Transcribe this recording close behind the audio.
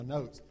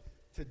notes.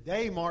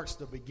 Today marks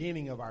the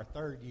beginning of our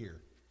third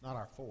year, not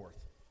our fourth,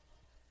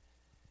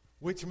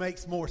 which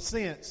makes more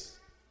sense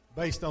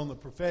based on the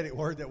prophetic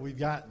word that we've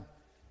gotten,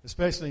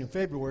 especially in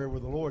February where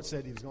the Lord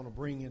said he was going to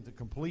bring into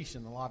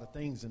completion a lot of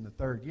things in the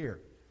third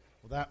year.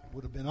 Well, that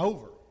would have been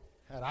over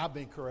had I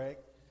been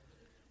correct,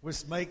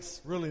 which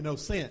makes really no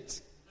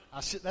sense.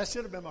 That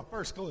should have been my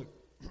first clue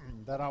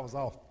that I was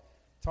off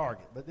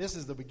target. But this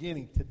is the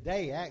beginning.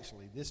 Today,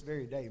 actually, this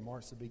very day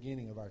marks the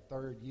beginning of our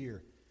third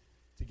year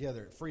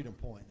together at Freedom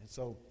Point. And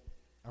so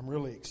I'm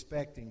really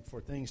expecting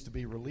for things to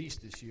be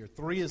released this year.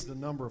 3 is the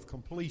number of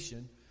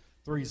completion.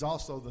 3 is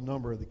also the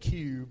number of the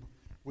cube,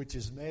 which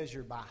is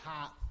measured by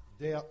height,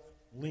 depth,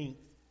 length.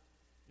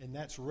 And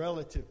that's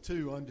relative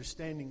to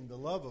understanding the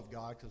love of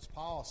God, because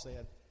Paul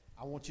said,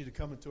 I want you to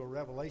come into a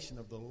revelation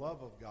of the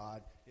love of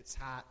God, its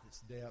height,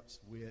 its depths,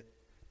 width,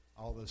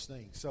 all those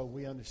things. So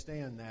we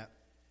understand that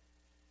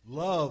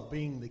love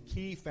being the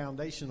key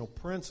foundational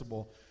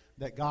principle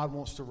that God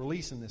wants to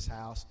release in this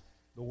house,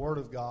 the Word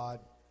of God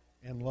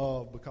and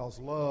love, because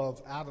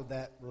love, out of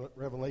that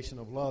revelation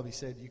of love, he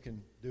said you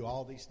can do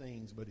all these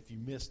things, but if you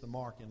miss the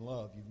mark in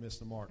love, you've missed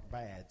the mark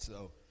bad.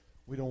 So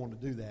we don't want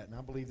to do that. And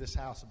I believe this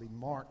house will be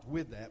marked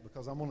with that,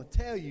 because I'm going to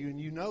tell you, and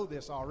you know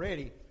this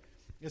already,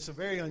 it's a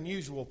very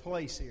unusual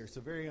place here. It's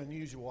a very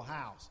unusual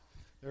house.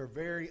 There are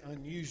very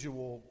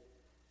unusual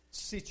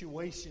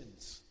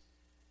situations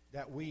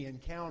that we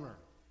encounter.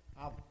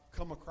 I've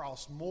come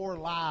across more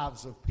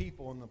lives of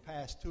people in the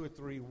past 2 or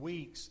 3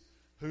 weeks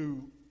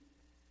who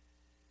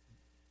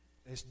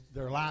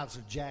their lives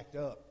are jacked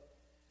up.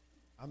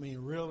 I mean,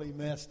 really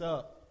messed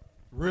up.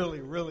 Really,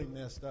 really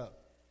messed up.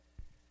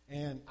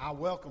 And I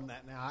welcome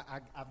that now.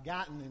 I've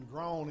gotten and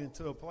grown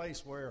into a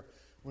place where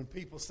when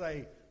people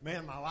say,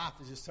 man, my life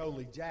is just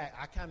totally jacked,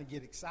 I kind of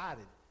get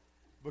excited.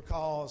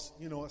 Because,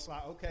 it's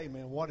like, okay,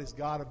 man, what is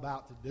God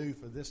about to do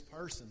for this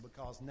person?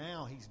 Because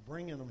now he's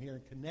bringing them here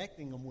and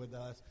connecting them with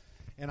us.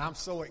 And I'm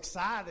so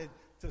excited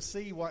to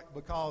see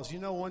because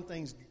one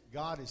thing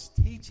God is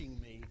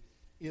teaching me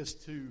is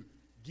to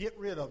get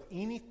rid of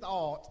any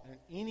thought and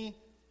any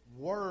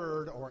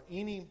word or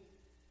any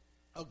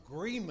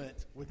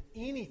agreement with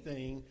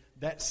anything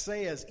that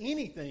says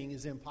anything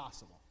is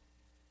impossible.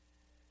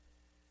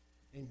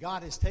 And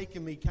God has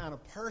taken me kind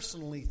of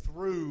personally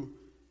through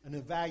an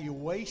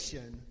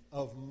evaluation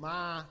of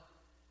my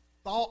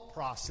thought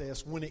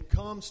process when it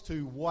comes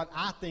to what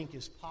I think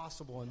is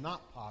possible and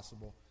not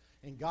possible.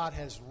 And God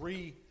has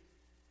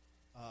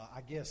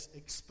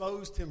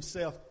exposed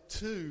himself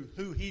to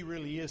who he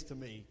really is to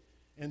me,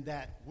 and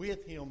that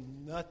with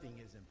him nothing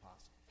is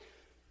impossible.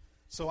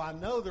 So I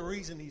know the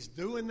reason he's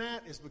doing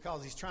that is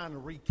because he's trying to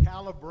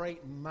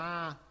recalibrate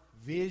my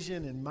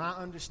vision and my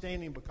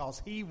understanding,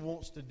 because he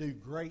wants to do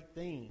great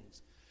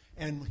things.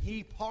 And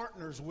he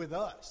partners with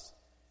us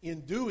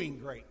in doing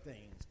great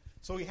things.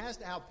 So he has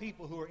to have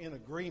people who are in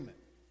agreement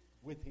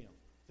with him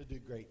to do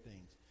great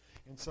things.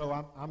 And so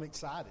I'm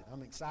excited.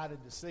 I'm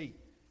excited to see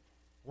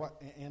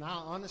and I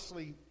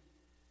honestly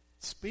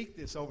speak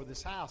this over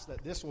this house,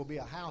 that this will be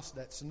a house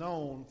that's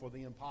known for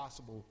the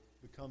impossible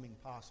becoming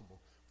possible,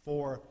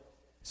 for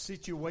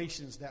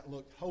situations that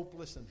looked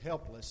hopeless and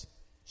helpless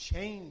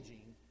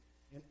changing.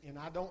 And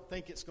I don't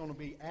think it's going to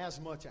be as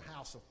much a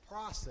house of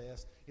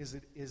process as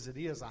it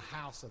is a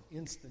house of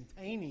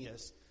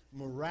instantaneous,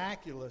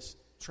 miraculous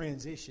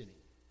transitioning.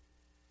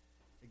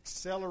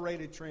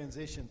 Accelerated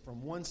transition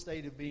from one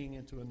state of being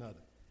into another.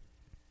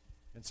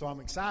 And so I'm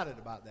excited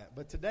about that.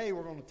 But today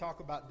we're going to talk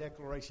about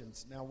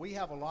declarations. Now, we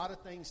have a lot of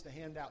things to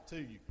hand out to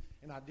you,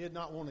 and I did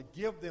not want to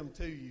give them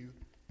to you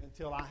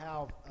until I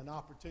have an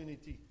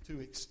opportunity to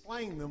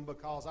explain them,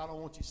 because I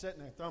don't want you sitting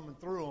there thumbing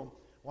through them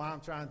while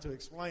I'm trying to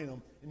explain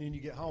them, and then you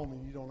get home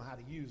and you don't know how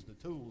to use the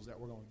tools that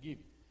we're going to give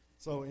you.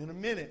 So in a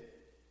minute,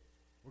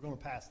 we're going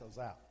to pass those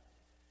out.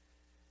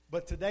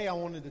 But today I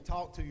wanted to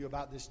talk to you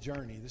about this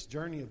journey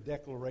of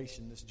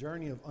declaration, this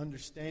journey of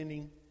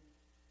understanding,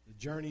 the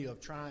journey of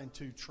trying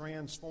to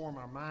transform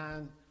our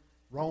mind.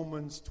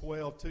 Romans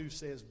 12:2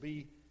 says,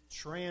 be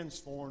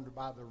transformed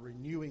by the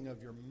renewing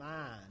of your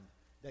mind,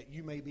 that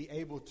you may be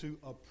able to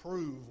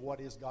approve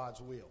what is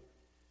God's will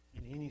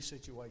in any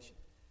situation.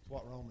 That's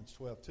what Romans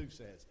 12:2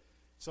 says.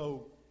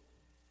 So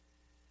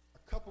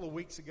a couple of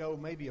weeks ago,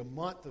 maybe a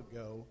month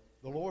ago,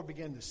 the Lord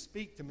began to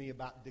speak to me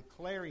about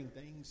declaring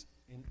things,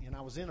 and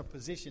I was in a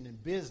position in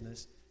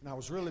business, and I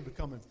was really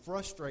becoming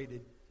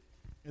frustrated.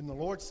 And the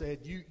Lord said,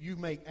 you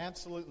make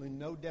absolutely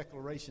no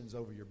declarations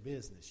over your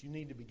business. You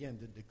need to begin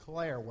to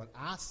declare what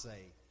I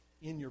say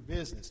in your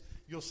business.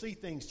 You'll see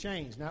things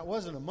change. Now, it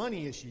wasn't a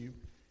money issue.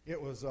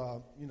 It was,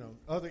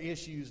 other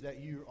issues that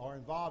you are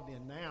involved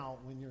in now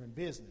when you're in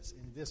business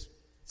in this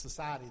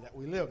society that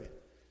we live in.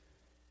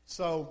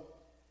 So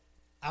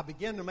I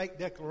began to make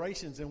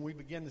declarations, and we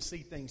began to see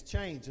things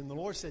change. And the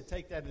Lord said,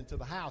 take that into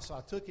the house. So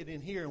I took it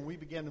in here, and we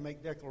began to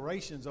make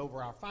declarations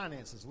over our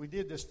finances. We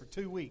did this for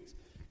 2 weeks.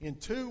 In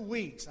 2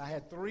 weeks, I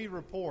had 3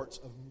 reports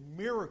of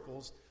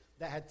miracles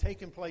that had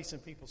taken place in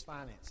people's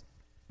finances.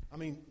 I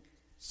mean,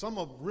 some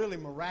of really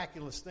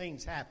miraculous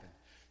things happened.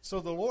 So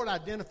the Lord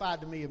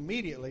identified to me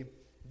immediately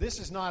this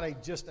is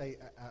not just a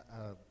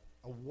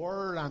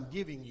word I'm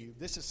giving you.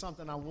 This is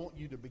something I want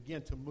you to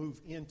begin to move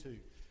into.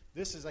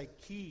 This is a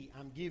key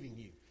I'm giving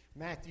you.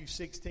 Matthew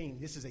 16,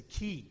 this is a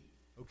key,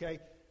 okay?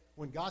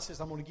 When God says,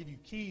 I'm going to give you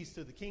keys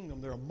to the kingdom,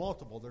 there are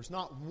multiple. There's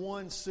not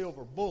one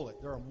silver bullet.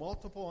 There are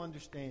multiple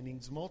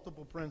understandings,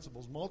 multiple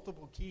principles,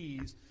 multiple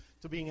keys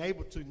to being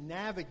able to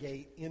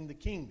navigate in the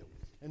kingdom.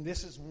 And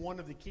this is one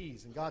of the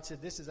keys. And God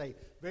said this is a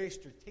very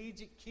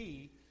strategic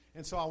key.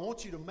 And so I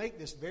want you to make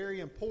this very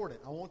important.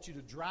 I want you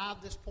to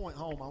drive this point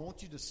home. I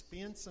want you to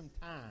spend some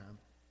time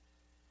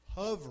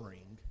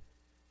hovering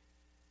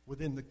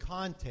within the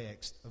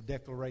context of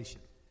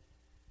declaration.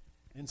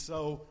 And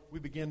so we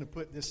begin to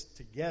put this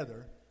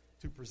together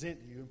to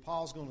present to you. And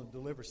Paul's going to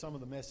deliver some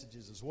of the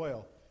messages as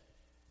well.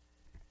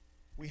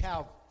 We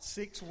have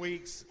 6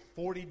 weeks,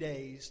 40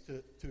 days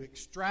to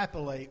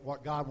extrapolate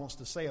what God wants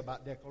to say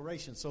about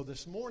declaration. So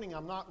this morning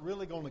I'm not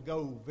really going to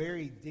go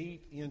very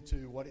deep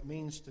into what it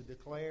means to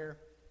declare,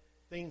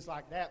 things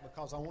like that,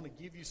 because I want to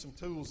give you some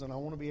tools and I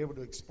want to be able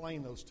to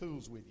explain those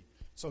tools with you.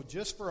 So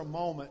just for a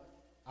moment,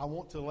 I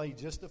want to lay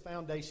just the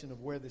foundation of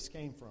where this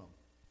came from.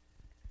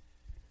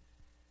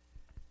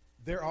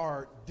 There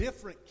are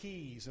different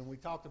keys, and we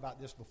talked about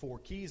this before.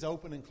 Keys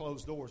open and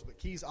close doors, but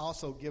keys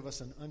also give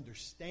us an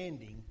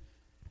understanding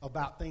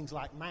about things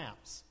like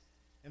maps.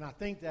 And I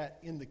think that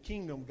in the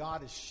kingdom,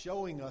 God is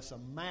showing us a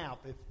map,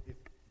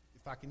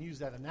 if I can use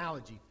that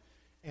analogy.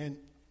 And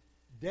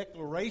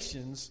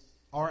declarations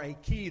are a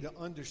key to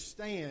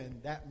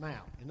understand that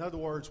map. In other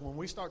words, when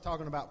we start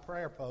talking about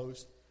prayer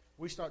posts,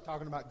 we start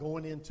talking about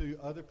going into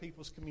other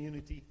people's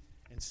community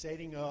and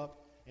setting up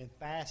and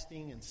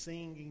fasting and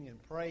singing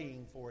and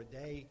praying for a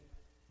day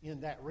in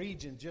that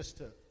region just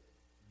to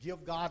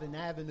give God an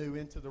avenue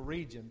into the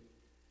region.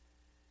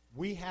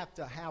 We have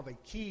to have a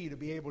key to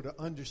be able to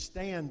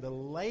understand the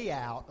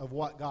layout of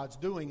what God's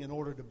doing in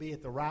order to be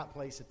at the right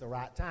place at the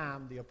right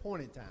time, the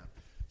appointed time.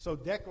 So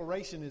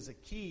declaration is a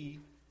key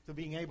to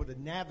being able to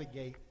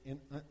navigate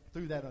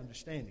through that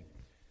understanding.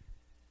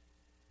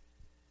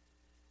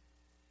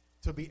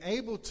 To be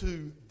able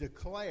to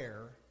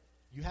declare,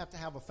 you have to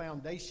have a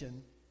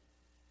foundation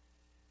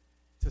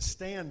to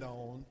stand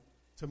on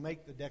to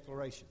make the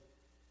declaration.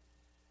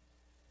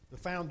 The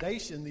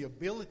foundation, the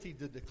ability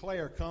to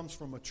declare, comes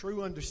from a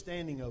true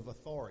understanding of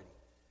authority.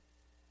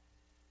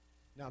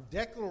 Now,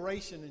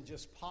 declaration and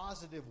just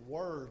positive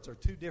words are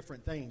two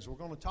different things. We're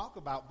going to talk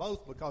about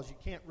both because you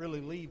can't really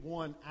leave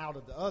one out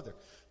of the other.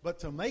 But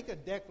to make a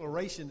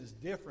declaration is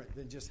different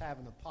than just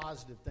having a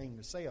positive thing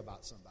to say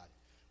about somebody.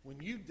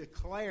 When you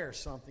declare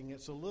something,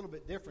 it's a little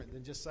bit different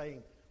than just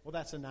saying, well,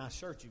 that's a nice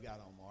shirt you got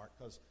on, Mark,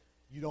 because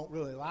you don't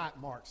really like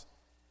Mark's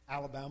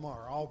Alabama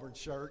or Auburn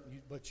shirt,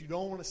 but you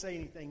don't want to say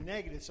anything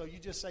negative, so you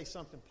just say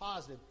something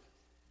positive.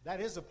 That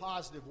is a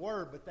positive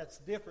word, but that's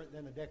different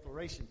than a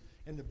declaration.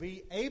 And to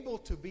be able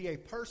to be a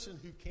person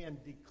who can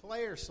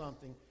declare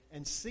something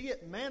and see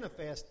it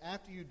manifest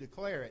after you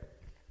declare it,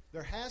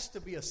 there has to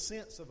be a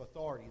sense of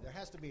authority. There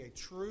has to be a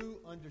true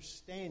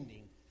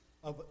understanding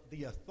of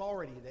the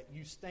authority that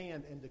you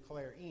stand and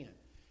declare in.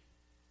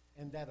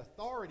 And that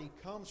authority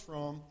comes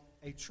from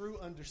a true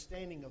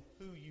understanding of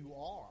who you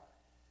are.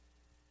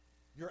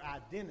 Your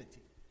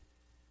identity.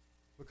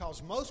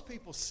 Because most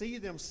people see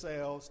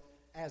themselves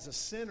as a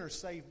sinner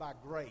saved by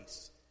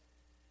grace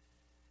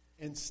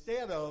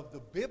instead of the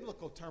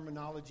biblical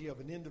terminology of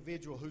an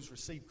individual who's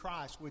received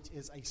Christ, which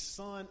is a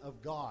son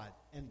of God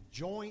and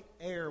joint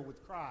heir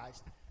with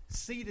Christ,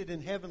 seated in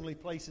heavenly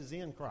places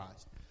in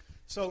Christ.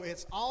 So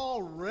it's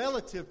all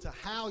relative to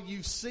how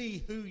you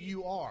see who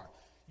you are.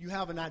 You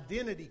have an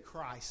identity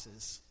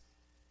crisis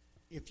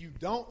if you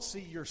don't see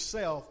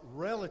yourself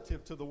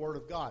relative to the Word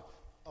of God.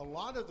 A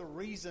lot of the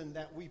reason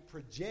that we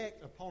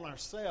project upon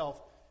ourselves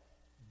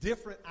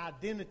different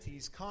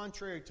identities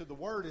contrary to the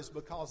Word is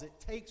because it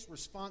takes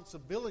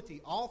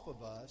responsibility off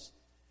of us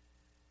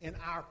and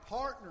our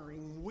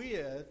partnering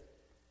with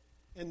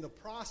in the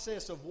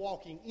process of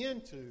walking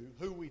into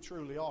who we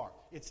truly are.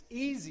 It's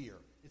easier.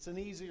 It's an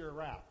easier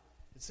route.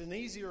 It's an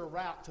easier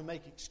route to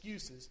make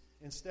excuses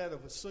instead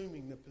of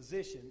assuming the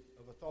position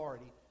of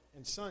authority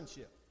and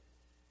sonship.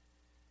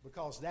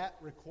 Because that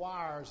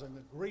requires an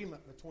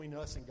agreement between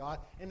us and God,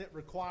 and it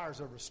requires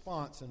a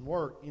response and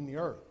work in the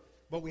earth.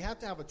 But we have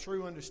to have a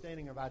true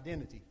understanding of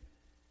identity.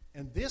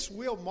 And this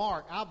will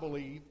mark, I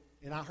believe,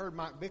 and I heard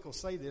Mike Bickle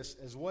say this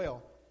as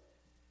well,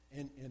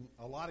 and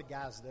a lot of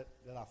guys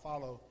that I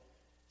follow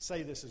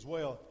say this as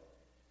well.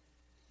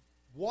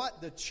 What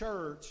the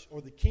church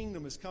or the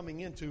kingdom is coming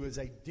into is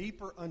a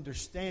deeper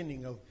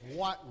understanding of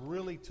what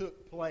really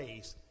took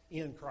place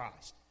in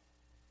Christ.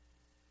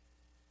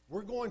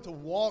 We're going to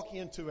walk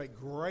into a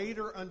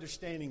greater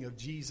understanding of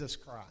Jesus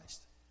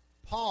Christ.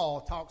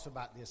 Paul talks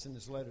about this in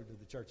his letter to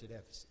the church at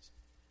Ephesus.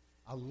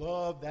 I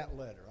love that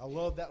letter. I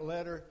love that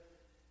letter.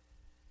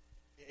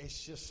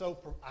 It's just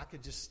so, I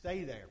could just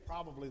stay there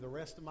probably the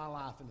rest of my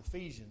life in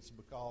Ephesians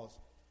because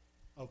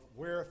of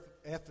where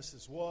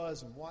Ephesus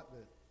was and what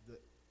the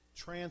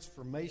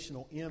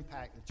transformational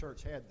impact the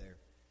church had there.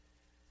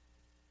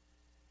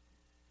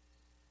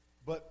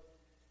 But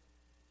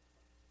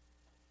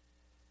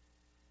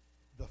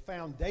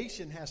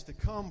foundation has to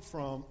come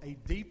from a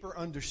deeper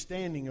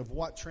understanding of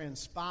what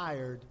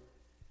transpired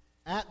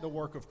at the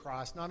work of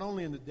Christ, not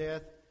only in the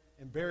death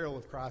and burial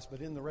of Christ,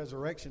 but in the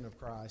resurrection of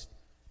Christ,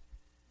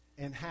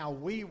 and how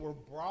we were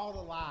brought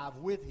alive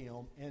with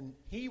him, and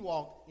he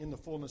walked in the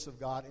fullness of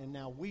God, and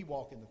now we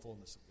walk in the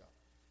fullness of God.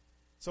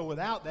 So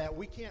without that,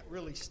 we can't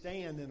really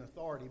stand in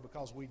authority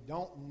because we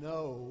don't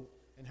know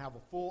and have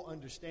a full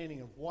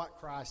understanding of what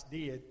Christ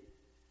did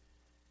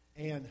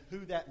and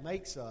who that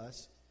makes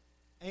us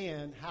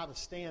and how to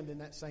stand in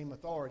that same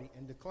authority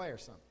and declare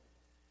something.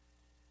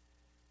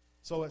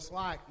 So it's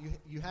like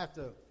you have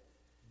to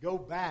go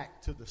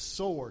back to the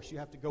source. You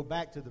have to go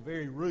back to the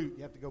very root.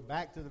 You have to go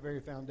back to the very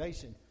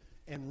foundation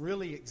and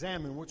really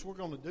examine, which we're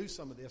going to do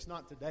some of this,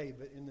 not today,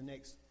 but in the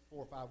next 4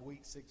 or 5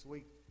 weeks, 6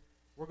 weeks.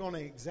 We're going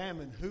to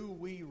examine who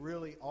we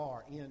really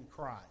are in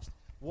Christ.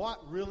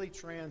 What really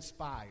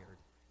transpired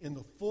in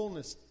the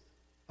fullness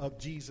of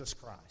Jesus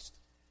Christ.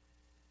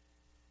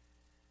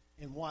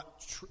 And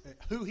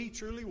who he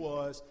truly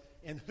was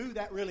and who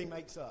that really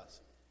makes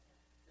us.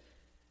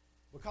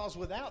 Because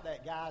without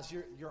that, guys,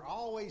 you're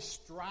always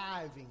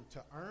striving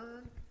to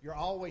earn. You're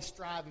always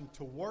striving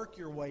to work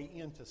your way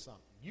into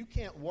something. You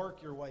can't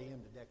work your way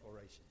into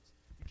declarations.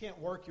 You can't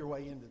work your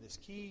way into this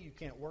key. You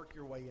can't work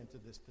your way into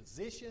this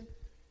position.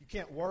 You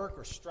can't work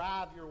or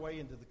strive your way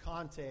into the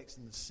context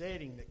and the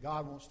setting that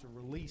God wants to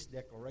release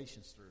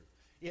declarations through.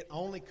 It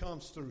only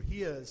comes through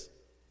his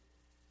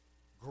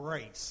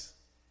grace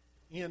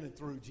in and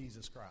through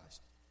Jesus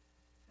Christ.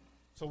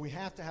 So we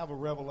have to have a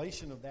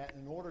revelation of that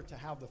in order to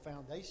have the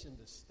foundation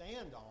to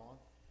stand on,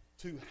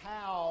 to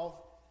have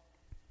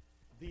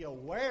the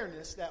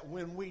awareness that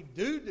when we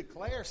do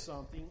declare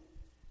something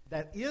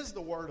that is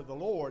the word of the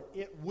Lord,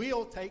 it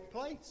will take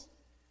place.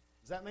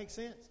 Does that make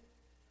sense?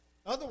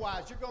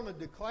 Otherwise, you're going to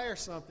declare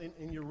something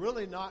and you're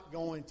really not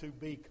going to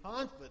be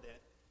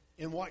confident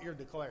in what you're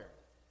declaring.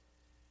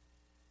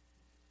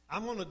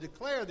 I'm going to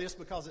declare this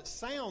because it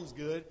sounds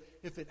good.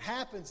 If it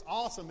happens,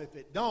 awesome. If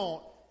it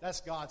don't,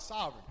 that's God's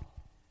sovereignty.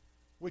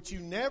 Which you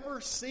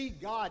never see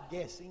God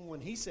guessing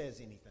when he says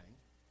anything.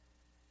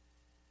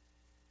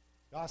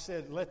 God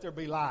said, let there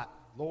be light.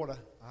 Lord,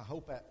 I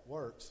hope that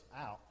works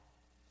out.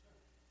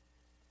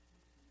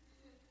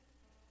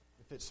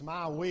 If it's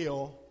my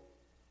will,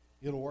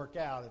 it'll work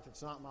out. If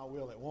it's not my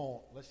will, it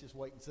won't. Let's just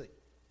wait and see.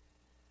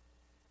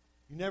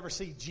 You never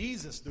see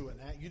Jesus doing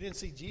that. You didn't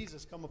see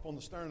Jesus come up on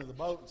the stern of the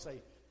boat and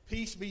say,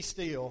 peace be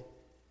still,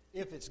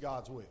 if it's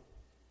God's will.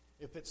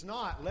 If it's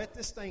not, let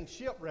this thing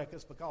shipwreck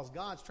us because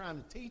God's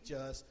trying to teach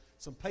us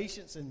some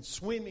patience and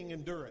swimming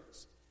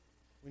endurance.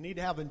 We need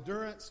to have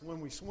endurance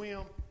when we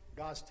swim.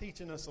 God's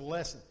teaching us a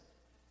lesson.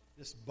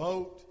 This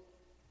boat,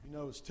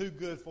 is too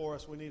good for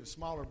us. We need a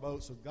smaller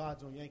boat, so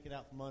God's going to yank it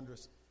out from under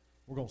us.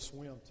 We're going to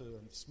swim to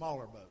a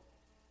smaller boat.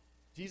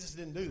 Jesus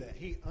didn't do that.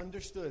 He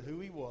understood who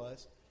he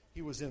was.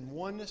 He was in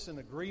oneness and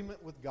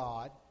agreement with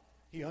God.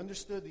 He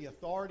understood the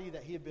authority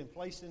that he had been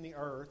placed in the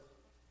earth.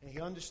 And he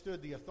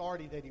understood the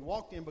authority that he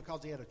walked in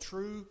because he had a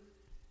true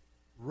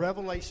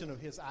revelation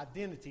of his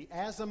identity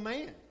as a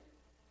man.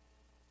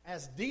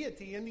 As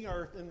deity in the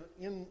earth,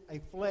 in a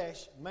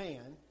flesh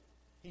man,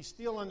 he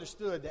still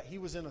understood that he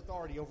was in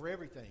authority over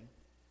everything.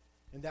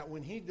 And that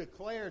when he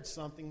declared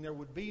something, there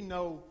would be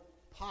no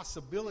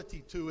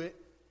possibility to it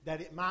that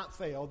it might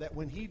fail. That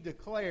when he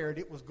declared,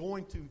 it was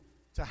going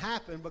to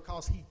happen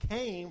because he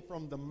came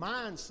from the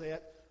mindset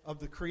of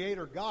the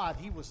Creator God.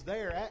 He was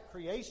there at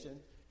creation.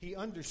 He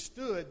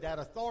understood that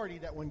authority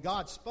that when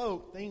God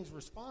spoke, things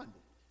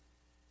responded.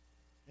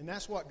 And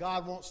that's what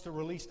God wants to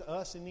release to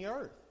us in the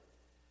earth.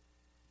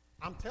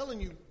 I'm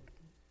telling you,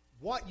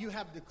 what you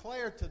have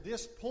declared to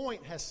this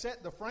point has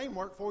set the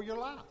framework for your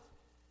life.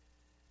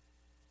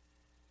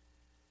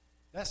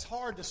 That's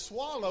hard to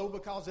swallow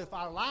because if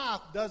our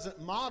life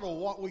doesn't model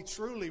what we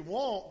truly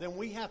want, then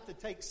we have to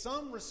take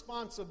some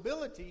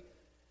responsibility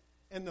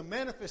and the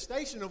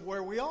manifestation of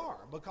where we are,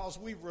 because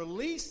we've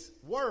released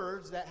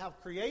words that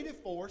have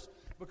creative force,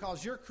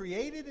 because you're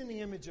created in the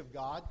image of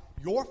God,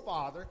 your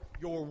Father.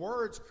 Your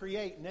words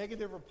create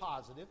negative or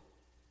positive,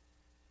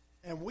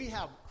 and we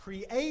have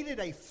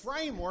created a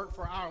framework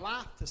for our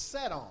life to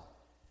set on.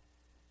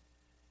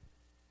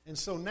 And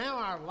so now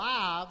our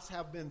lives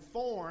have been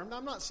formed.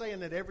 I'm not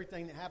saying that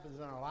everything that happens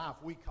in our life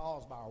we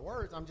cause by our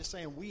words. I'm just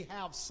saying we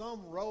have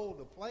some role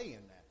to play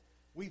in that.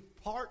 We've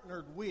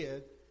partnered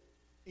with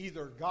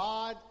either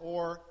God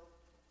or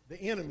the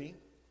enemy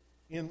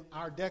in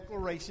our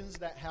declarations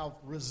that have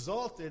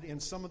resulted in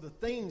some of the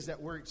things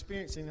that we're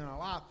experiencing in our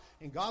life.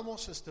 And God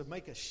wants us to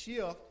make a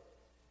shift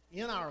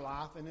in our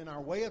life and in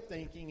our way of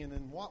thinking and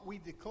in what we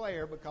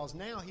declare, because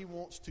now he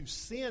wants to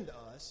send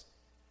us.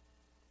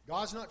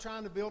 God's not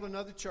trying to build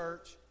another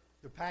church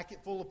to pack it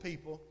full of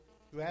people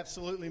who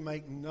absolutely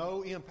make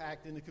no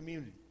impact in the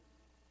community.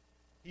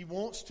 He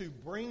wants to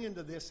bring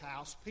into this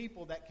house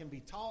people that can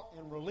be taught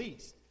and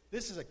released.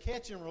 This is a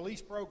catch and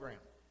release program.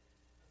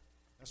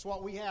 That's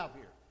what we have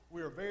here.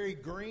 We are very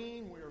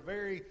green. We are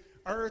very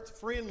earth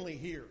friendly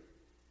here.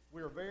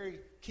 We are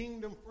very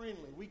kingdom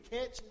friendly. We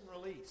catch and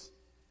release.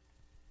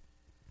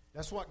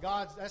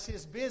 That's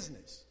his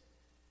business.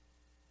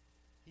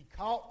 He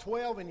caught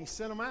 12 and he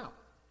sent them out.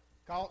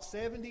 Caught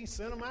 70,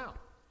 sent them out.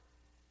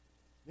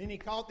 Then he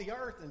caught the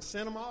earth and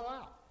sent them all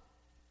out.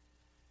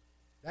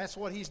 That's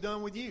what he's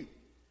done with you.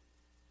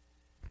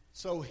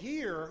 So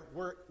here,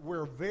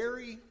 we're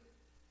very,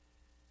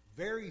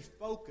 very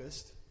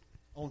focused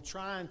on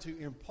trying to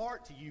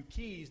impart to you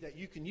keys that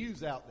you can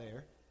use out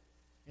there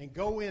and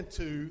go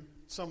into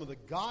some of the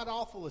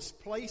god-awfulest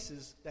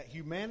places that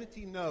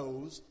humanity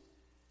knows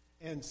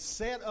and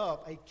set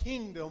up a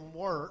kingdom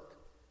work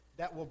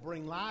that will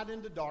bring light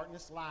into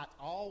darkness. Light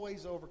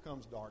always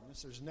overcomes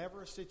darkness. There's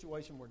never a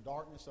situation where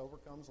darkness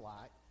overcomes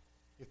light.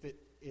 If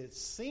it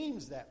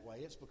seems that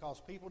way, it's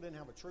because people didn't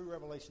have a true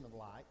revelation of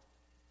light.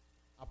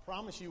 I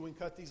promise you we can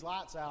cut these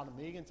lights out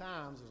 1,000,000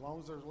 times as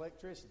long as there's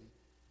electricity.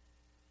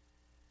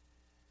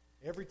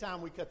 Every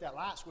time we cut that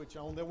light switch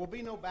on, there will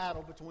be no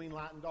battle between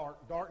light and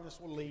dark. Darkness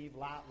will leave,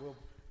 light will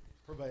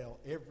prevail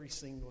every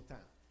single time.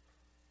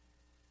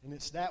 And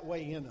it's that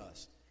way in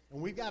us.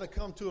 And we've got to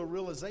come to a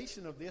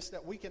realization of this,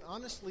 that we can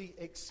honestly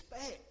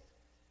expect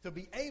to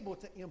be able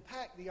to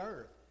impact the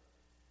earth.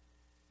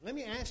 Let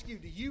me ask you,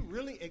 do you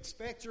really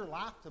expect your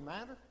life to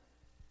matter?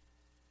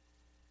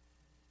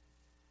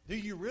 Do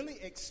you really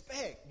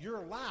expect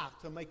your life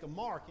to make a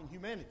mark in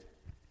humanity?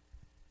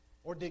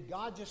 Or did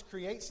God just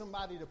create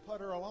somebody to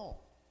putter along?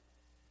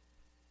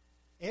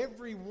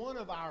 Every one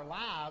of our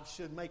lives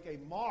should make a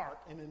mark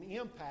and an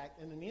impact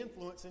and an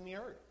influence in the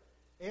earth.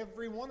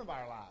 Every one of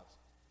our lives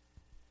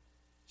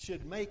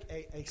should make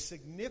a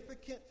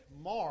significant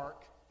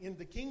mark in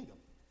the kingdom.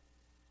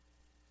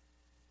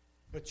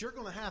 But you're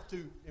going to have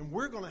to, and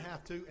we're going to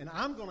have to, and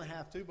I'm going to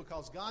have to,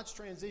 because God's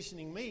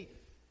transitioning me,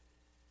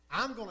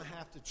 I'm going to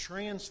have to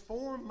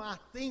transform my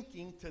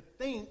thinking to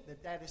think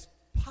that that is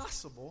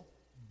possible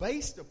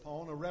based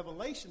upon a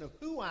revelation of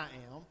who I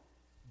am,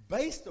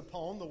 based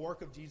upon the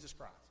work of Jesus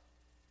Christ.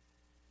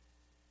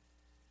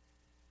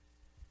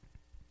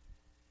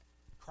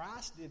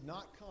 Christ did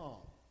not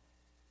come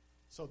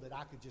so that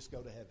I could just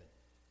go to heaven.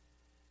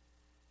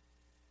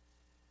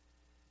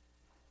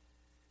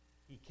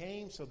 He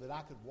came so that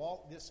I could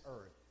walk this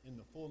earth in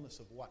the fullness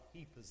of what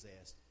he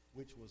possessed,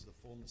 which was the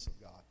fullness of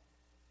God.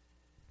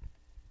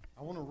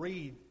 I want to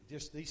read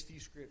just these few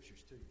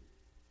scriptures to you.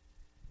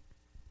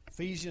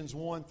 Ephesians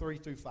 1, 3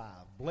 through 5.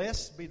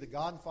 Blessed be the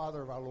God and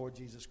Father of our Lord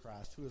Jesus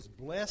Christ, who has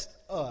blessed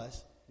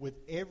us with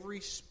every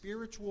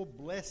spiritual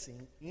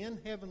blessing in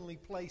heavenly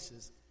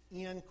places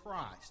in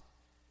Christ,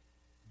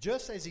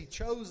 just as he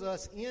chose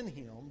us in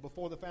him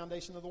before the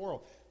foundation of the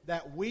world,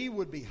 that we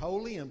would be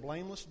holy and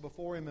blameless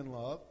before him in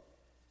love.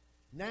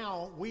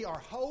 Now we are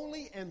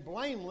holy and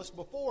blameless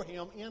before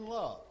him in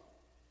love.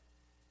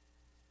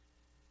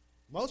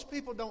 Most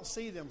people don't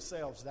see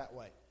themselves that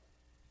way.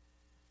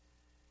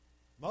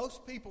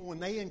 Most people, when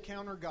they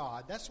encounter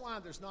God, that's why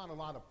there's not a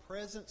lot of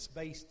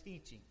presence-based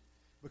teaching,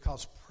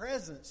 because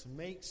presence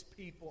makes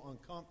people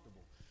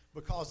uncomfortable,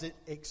 because it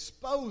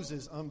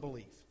exposes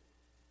unbelief.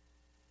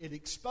 It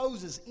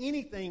exposes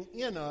anything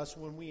in us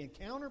when we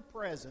encounter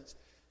presence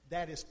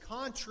that is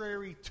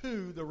contrary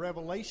to the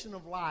revelation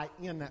of light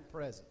in that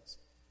presence.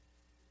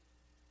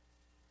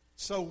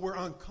 So we're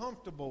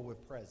uncomfortable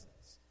with presence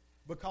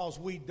because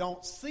we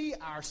don't see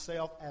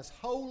ourselves as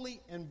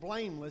holy and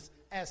blameless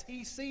as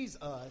he sees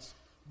us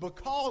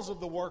because of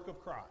the work of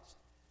Christ.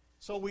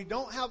 So we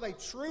don't have a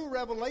true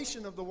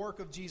revelation of the work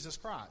of Jesus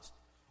Christ.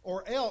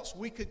 Or else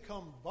we could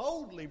come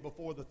boldly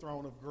before the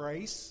throne of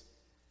grace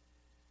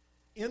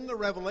in the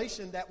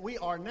revelation that we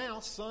are now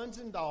sons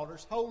and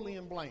daughters, holy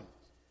and blameless,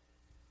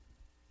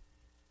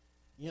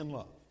 in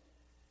love.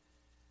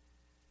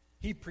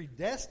 He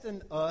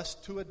predestined us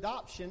to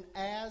adoption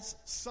as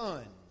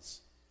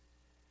sons.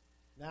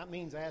 That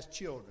means as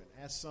children,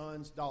 as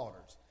sons,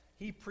 daughters.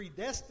 He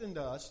predestined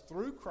us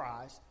through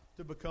Christ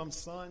to become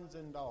sons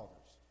and daughters,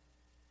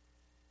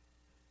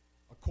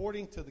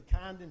 according to the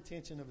kind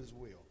intention of his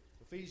will.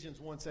 Ephesians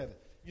 1:7.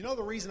 You know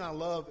the reason I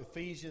love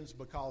Ephesians?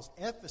 Because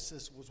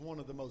Ephesus was one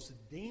of the most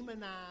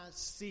demonized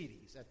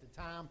cities at the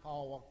time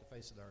Paul walked the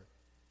face of the earth.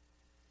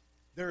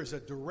 There is a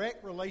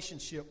direct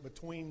relationship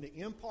between the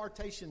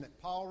impartation that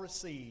Paul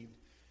received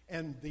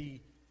and the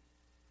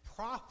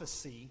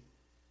prophecy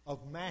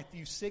of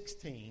Matthew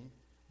 16,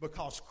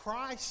 because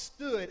Christ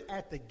stood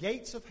at the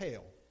gates of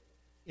hell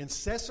in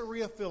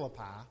Caesarea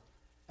Philippi,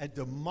 a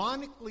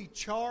demonically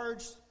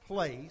charged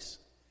place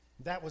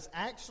that was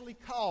actually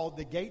called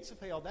the gates of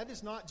hell. That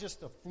is not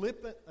just a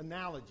flippant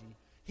analogy.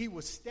 He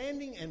was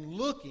standing and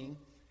looking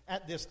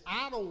at this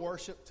idol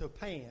worship to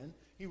Pan.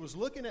 He was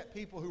looking at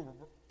people who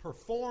were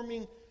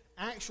performing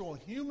actual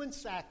human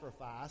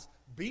sacrifice,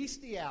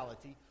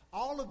 bestiality,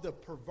 all of the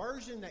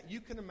perversion that you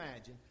can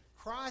imagine.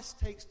 Christ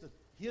takes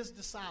his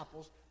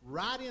disciples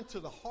right into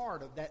the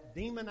heart of that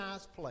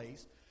demonized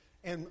place.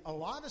 And a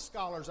lot of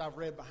scholars I've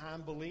read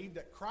behind believe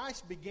that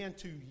Christ began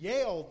to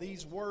yell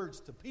these words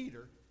to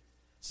Peter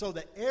so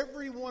that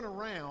everyone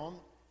around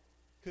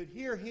could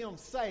hear him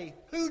say,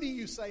 "Who do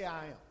you say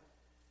I am?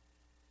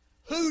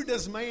 Who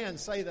does man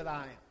say that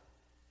I am?"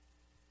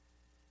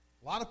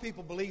 A lot of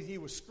people believe he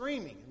was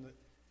screaming.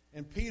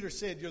 And Peter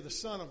said, "You're the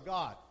Son of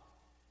God."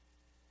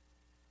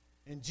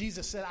 And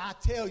Jesus said, "I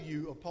tell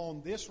you,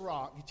 upon this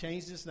rock," he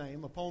changed his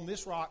name, "upon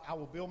this rock I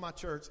will build my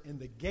church, and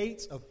the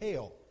gates of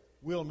hell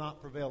will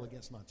not prevail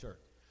against my church."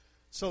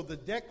 So the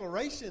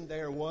declaration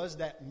there was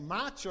that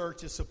my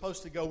church is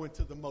supposed to go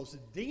into the most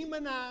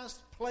demonized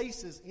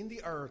places in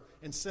the earth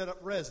and set up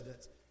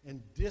residence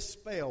and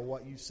dispel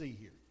what you see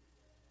here.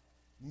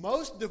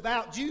 Most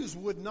devout Jews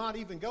would not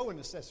even go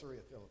into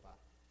Caesarea Philippi.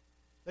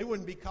 They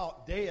wouldn't be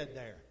caught dead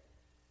there.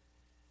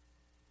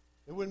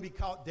 They wouldn't be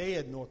caught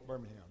dead in North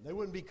Birmingham. They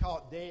wouldn't be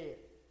caught dead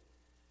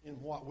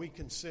in what we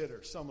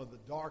consider some of the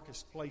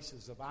darkest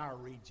places of our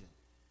region.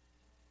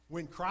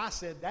 When Christ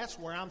said, "That's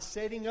where I'm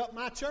setting up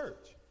my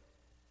church."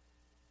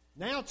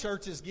 Now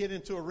churches get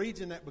into a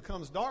region that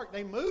becomes dark,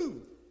 they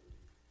move.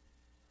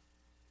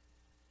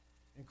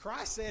 And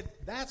Christ said,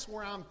 "That's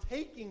where I'm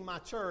taking my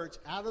church,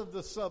 out of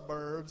the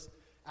suburbs,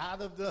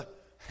 out of the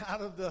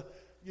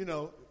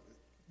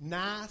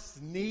nice,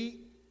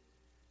 neat,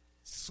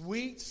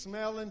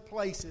 sweet-smelling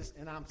places,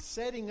 and I'm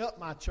setting up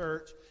my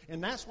church."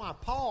 And that's why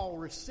Paul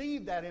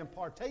received that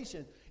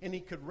impartation, and he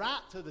could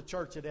write to the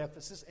church at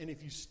Ephesus. And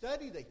if you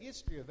study the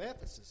history of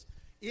Ephesus,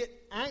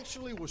 it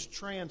actually was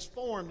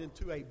transformed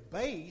into a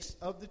base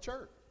of the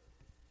church.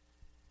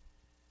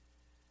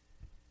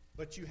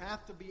 But you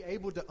have to be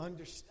able to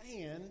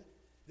understand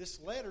this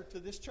letter to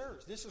this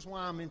church. This is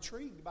why I'm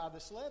intrigued by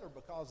this letter,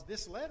 because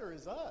this letter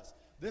is us.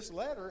 This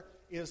letter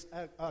is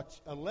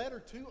a letter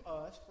to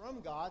us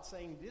from God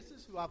saying, "This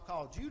is who I've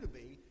called you to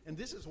be, and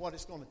this is what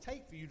it's going to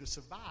take for you to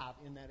survive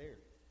in that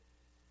area."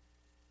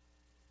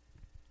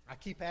 I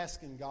keep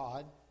asking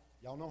God,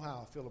 y'all know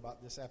how I feel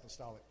about this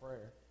apostolic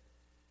prayer.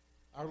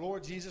 Our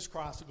Lord Jesus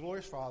Christ, the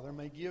glorious Father,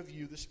 may give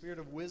you the spirit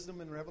of wisdom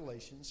and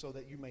revelation so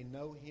that you may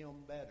know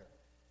him better.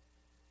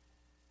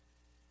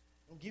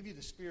 Don't give you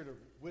the spirit of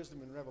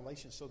wisdom and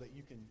revelation so that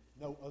you can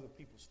know other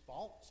people's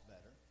faults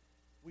better.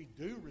 We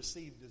do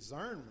receive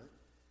discernment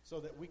so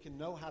that we can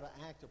know how to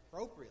act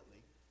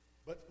appropriately.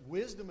 But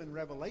wisdom and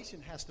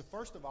revelation has to,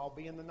 first of all,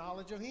 be in the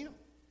knowledge of him.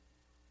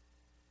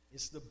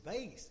 It's the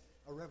base.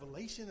 A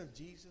revelation of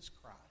Jesus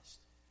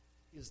Christ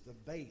is the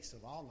base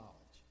of all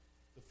knowledge.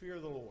 The fear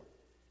of the Lord.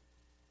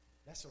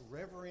 That's a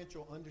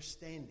reverential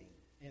understanding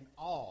and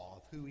awe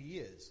of who he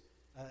is.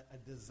 A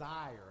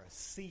desire, a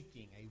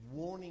seeking, a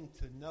wanting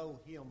to know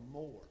him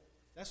more.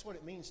 That's what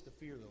it means to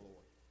fear the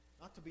Lord.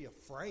 Not to be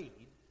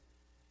afraid,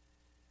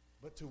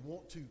 but to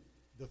want to.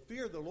 The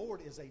fear of the Lord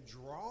is a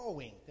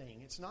drawing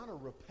thing. It's not a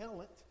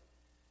repellent.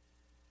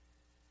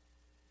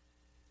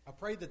 I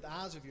pray that the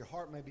eyes of your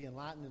heart may be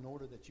enlightened in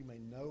order that you may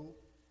know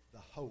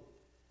the hope.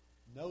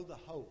 Know the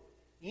hope.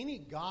 Any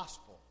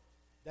gospel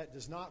that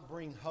does not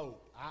bring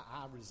hope,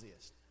 I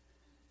resist.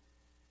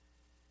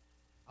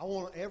 I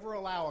won't ever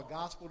allow a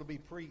gospel to be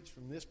preached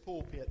from this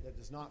pulpit that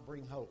does not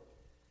bring hope.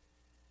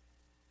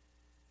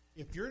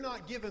 If you're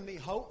not giving me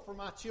hope for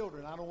my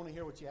children, I don't want to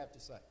hear what you have to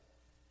say.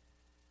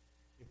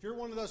 If you're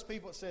one of those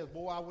people that says,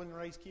 "Boy, I wouldn't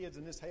raise kids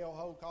in this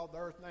hellhole called the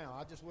earth now.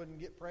 I just wouldn't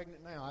get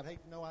pregnant now. I'd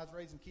hate to know I was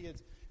raising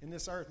kids in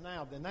this earth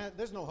now," then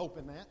there's no hope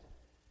in that.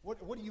 What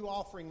are you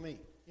offering me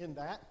in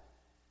that?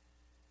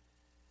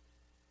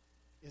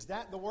 Is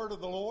that the word of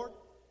the Lord?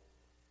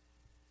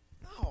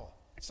 No.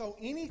 So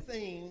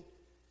anything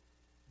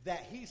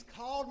that he's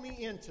called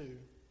me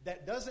into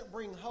that doesn't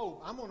bring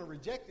hope, I'm going to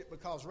reject it,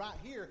 because right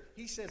here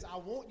he says, "I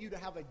want you to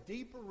have a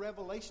deeper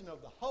revelation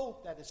of the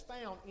hope that is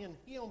found in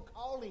him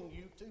calling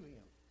you to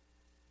him."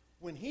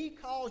 When he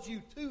calls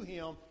you to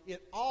him,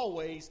 it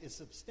always is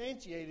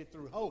substantiated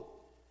through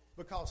hope,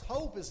 because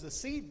hope is the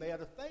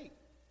seedbed of faith.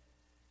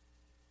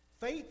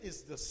 Faith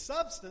is the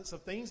substance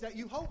of things that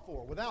you hope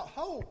for. Without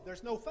hope,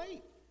 there's no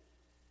faith.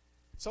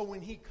 So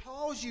when he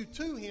calls you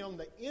to him,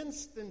 the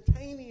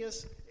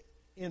instantaneous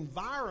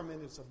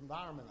environment is an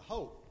environment of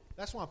hope.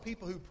 That's why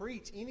people who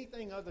preach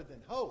anything other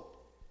than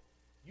hope,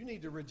 you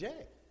need to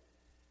reject,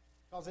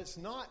 because it's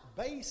not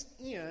based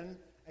in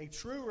a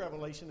true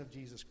revelation of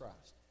Jesus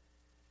Christ.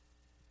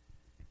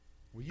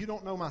 "Well, you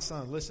don't know my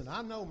son." Listen,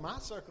 I know my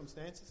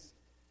circumstances,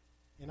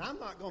 and I'm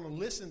not going to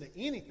listen to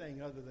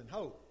anything other than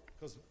hope,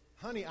 because,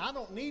 honey, I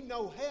don't need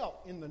no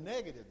help in the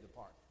negative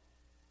department.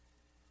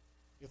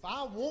 If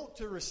I want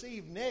to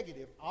receive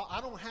negative,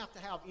 I don't have to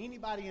have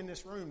anybody in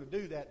this room to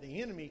do that.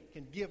 The enemy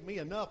can give me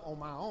enough on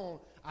my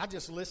own. I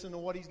just listen to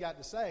what he's got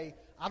to say.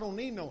 I don't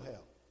need no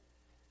help.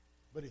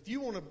 But if you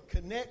want to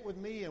connect with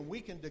me and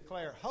we can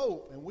declare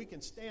hope and we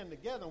can stand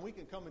together and we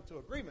can come into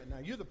agreement, now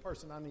you're the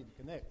person I need to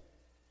connect with.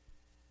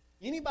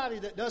 Anybody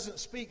that doesn't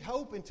speak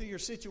hope into your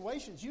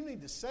situations, you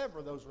need to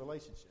sever those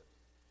relationships.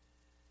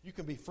 You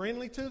can be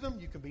friendly to them.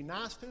 You can be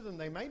nice to them.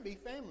 They may be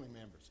family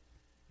members.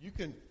 You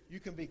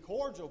can be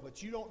cordial,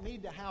 but you don't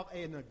need to have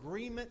an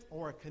agreement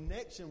or a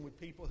connection with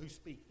people who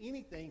speak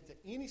anything to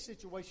any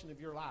situation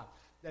of your life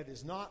that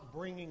is not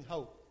bringing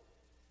hope.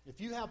 If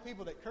you have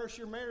people that curse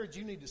your marriage,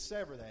 you need to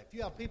sever that. If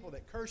you have people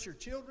that curse your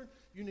children,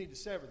 you need to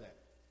sever that.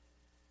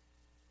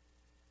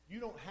 You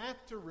don't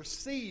have to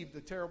receive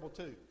the terrible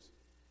twos.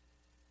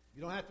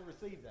 You don't have to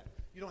receive that.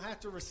 You don't have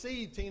to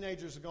receive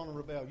teenagers are going to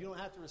rebel. You don't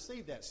have to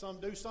receive that. Some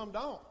do, some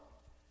don't.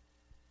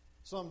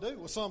 Some do.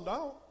 Well, some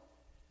don't.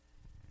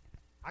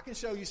 I can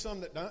show you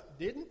some that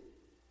didn't.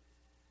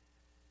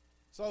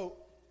 So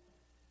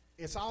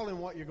it's all in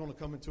what you're going to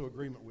come into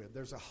agreement with.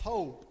 There's a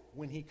hope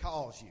when he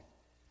calls you.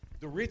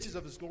 The riches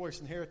of his glorious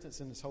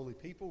inheritance in his holy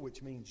people,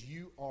 which means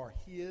you are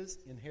his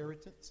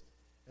inheritance.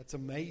 That's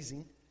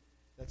amazing.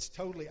 That's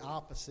totally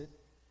opposite.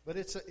 But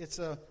it's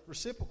a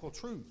reciprocal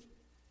truth.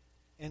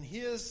 And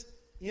his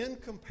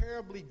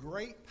incomparably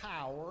great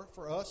power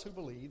for us who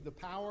believe, the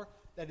power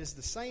that is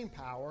the same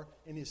power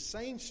and his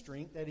same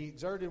strength that he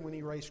exerted when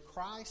he raised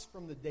Christ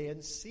from the dead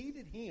and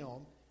seated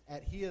him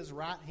at his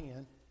right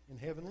hand in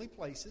heavenly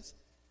places.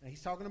 Now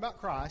he's talking about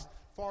Christ,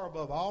 far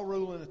above all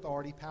rule and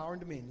authority, power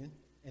and dominion,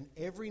 and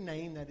every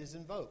name that is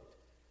invoked.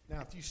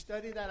 Now, if you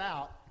study that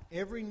out,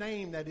 every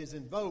name that is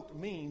invoked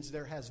means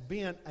there has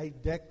been a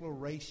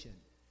declaration.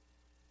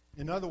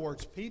 In other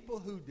words, people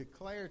who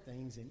declare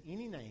things in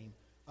any name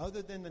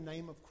other than the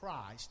name of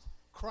Christ,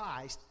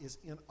 Christ is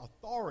in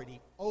authority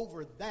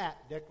over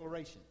that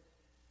declaration.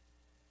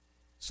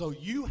 So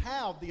you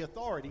have the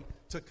authority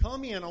to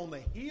come in on the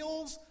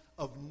heels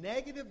of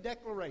negative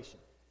declaration.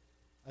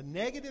 A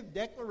negative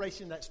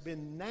declaration that's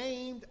been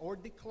named or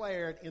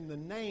declared in the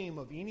name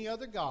of any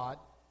other god.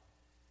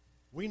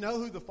 We know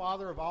who the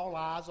father of all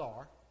lies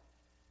are.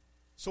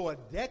 So a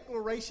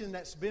declaration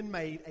that's been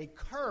made, a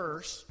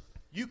curse,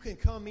 you can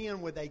come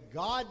in with a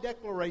God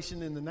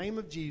declaration in the name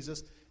of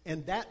Jesus,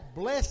 and that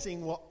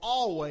blessing will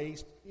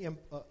always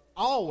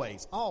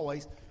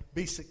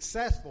be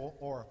successful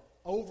or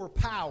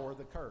overpower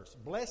the curse.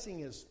 Blessing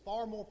is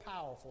far more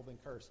powerful than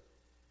cursing.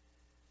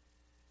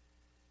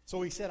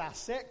 So he said, I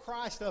set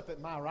Christ up at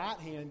my right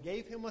hand,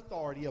 gave him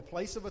authority, a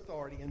place of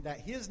authority, and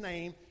that his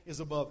name is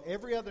above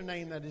every other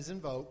name that is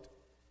invoked,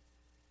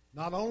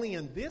 not only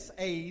in this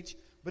age,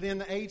 but in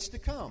the age to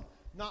come.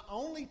 Not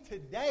only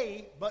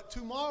today, but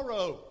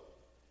tomorrow.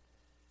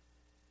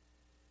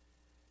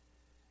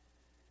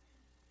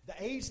 The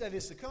age that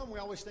is to come, we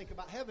always think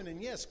about heaven,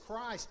 and yes,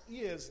 Christ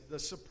is the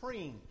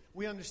supreme.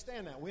 We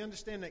understand that. We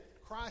understand that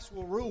Christ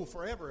will rule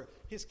forever.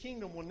 His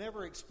kingdom will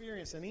never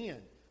experience an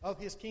end. Of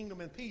his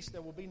kingdom and peace,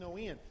 there will be no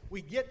end.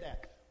 We get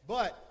that.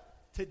 But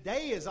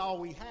today is all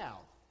we have.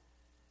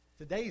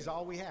 Today is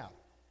all we have.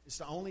 It's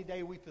the only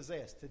day we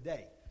possess,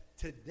 today.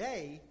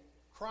 Today,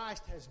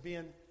 Christ has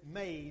been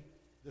made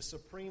the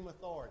supreme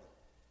authority.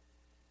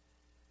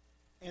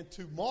 And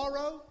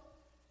tomorrow,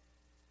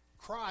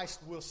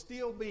 Christ will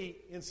still be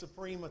in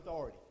supreme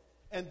authority.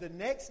 And the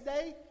next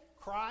day,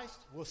 Christ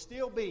will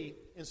still be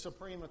in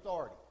supreme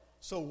authority.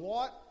 So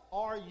what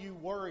are you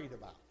worried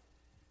about?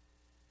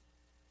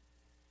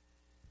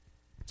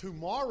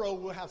 Tomorrow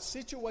we'll have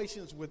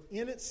situations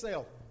within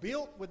itself,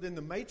 built within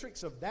the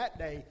matrix of that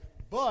day,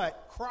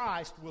 but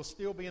Christ will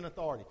still be in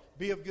authority.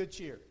 Be of good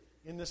cheer.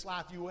 In this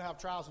life you will have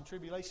trials and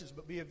tribulations,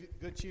 but be of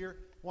good cheer.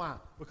 Why?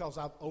 Because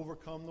I've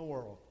overcome the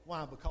world.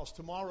 Why? Because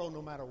tomorrow,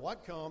 no matter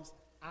what comes,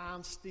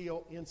 I'm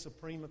still in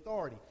supreme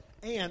authority.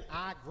 And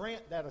I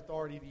grant that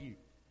authority to you.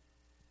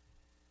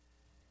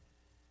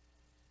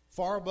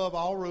 Far above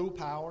all rule,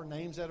 power,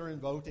 names that are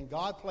invoked, and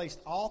God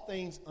placed all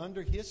things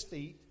under his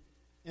feet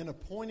and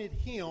appointed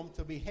him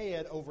to be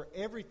head over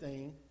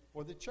everything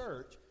for the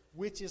church,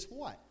 which is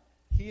what?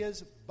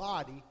 His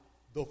body,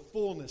 the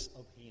fullness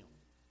of him.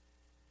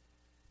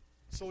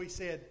 So he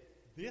said,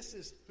 this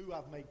is who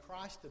I've made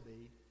Christ to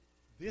be.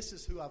 This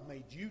is who I've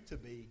made you to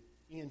be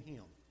in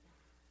him.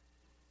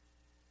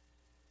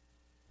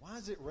 Why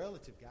is it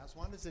relative, guys?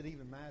 Why does it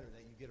even matter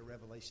that you get a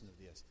revelation of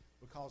this?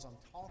 Because I'm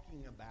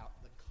talking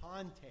about the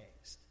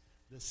context,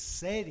 the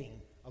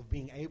setting of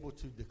being able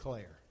to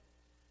declare.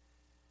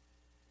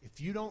 If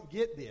you don't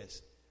get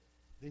this,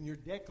 then your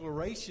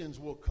declarations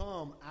will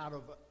come out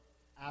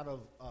of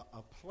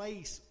a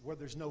place where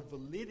there's no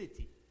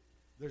validity.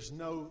 There's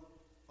no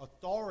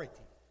authority.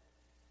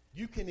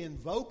 You can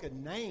invoke a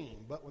name,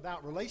 but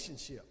without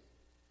relationship.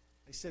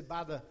 They said,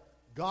 by the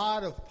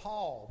God of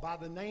Paul, by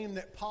the name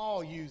that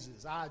Paul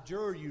uses, I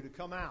adjure you to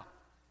come out.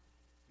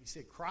 He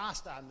said,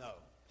 Christ I know,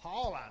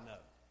 Paul I know,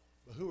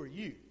 but who are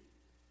you?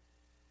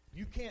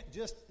 You can't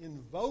just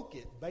invoke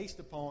it based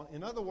upon,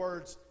 in other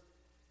words,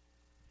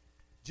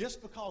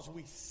 just because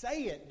we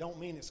say it don't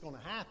mean it's going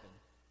to happen.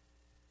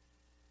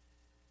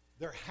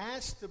 There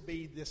has to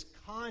be this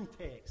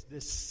context,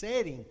 this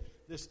setting,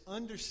 this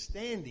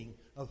understanding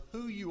of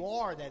who you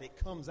are that it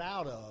comes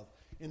out of,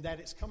 and that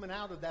it's coming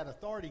out of that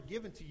authority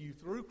given to you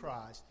through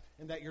Christ,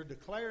 and that you're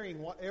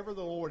declaring whatever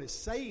the Lord is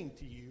saying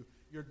to you,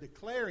 you're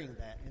declaring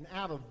that. And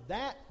out of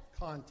that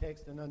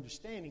context and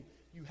understanding,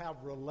 you have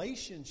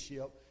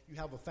relationship, you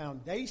have a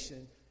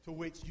foundation to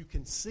which you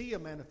can see a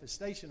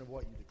manifestation of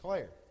what you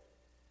declare.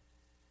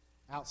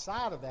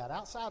 Outside of that,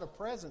 outside of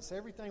presence,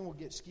 everything will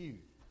get skewed.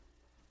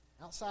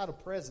 Outside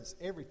of presence,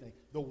 everything.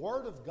 The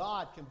Word of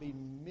God can be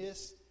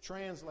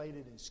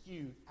mistranslated and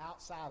skewed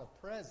outside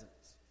of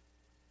presence.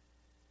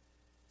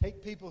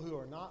 Take people who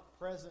are not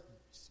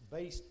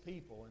presence-based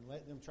people and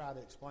let them try to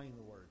explain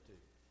the Word to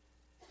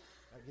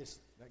you.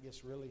 That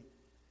gets really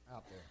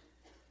out there.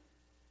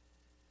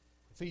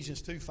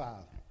 Ephesians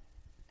 2:5.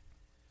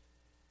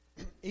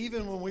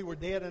 Even when we were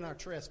dead in our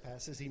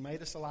trespasses, he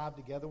made us alive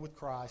together with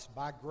Christ.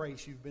 By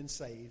grace you've been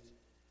saved,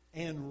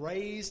 and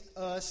raised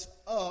us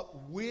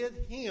up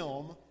with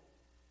him.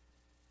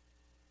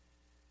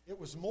 It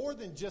was more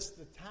than just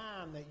the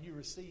time that you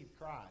received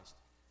Christ.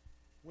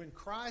 When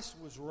Christ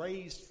was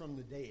raised from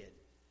the dead,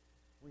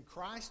 when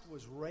Christ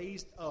was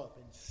raised up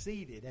and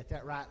seated at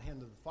that right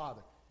hand of the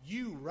Father,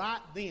 you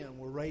right then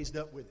were raised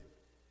up with him.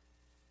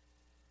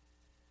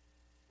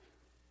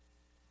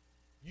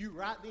 You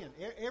right then.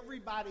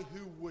 Everybody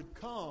who would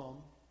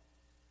come,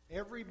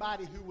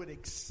 everybody who would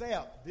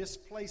accept this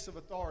place of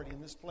authority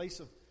and this place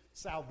of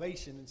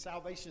salvation, and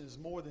salvation is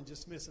more than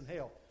just missing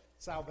hell.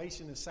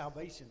 Salvation is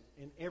salvation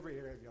in every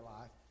area of your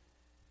life.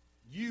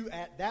 You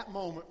at that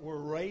moment were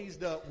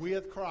raised up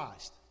with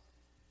Christ.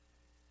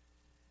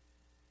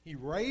 He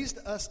raised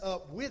us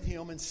up with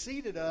him and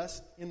seated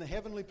us in the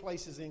heavenly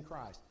places in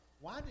Christ.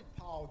 Why did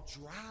Paul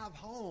drive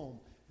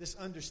home this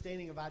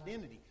understanding of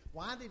identity?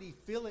 Why did he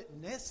feel it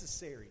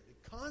necessary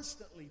to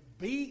constantly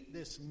beat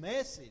this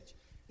message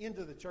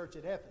into the church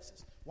at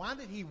Ephesus? Why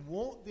did he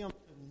want them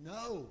to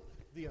know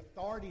the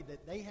authority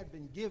that they had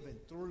been given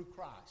through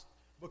Christ?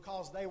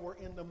 Because they were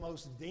in the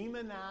most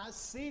demonized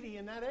city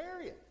in that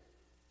area.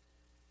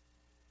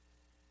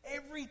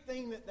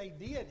 Everything that they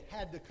did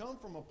had to come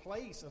from a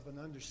place of an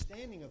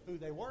understanding of who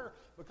they were,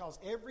 because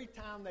every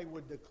time they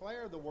would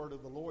declare the word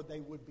of the Lord,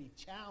 they would be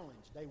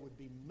challenged. They would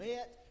be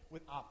met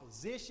with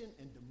opposition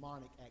and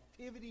demonic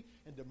activity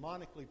and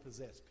demonically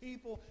possessed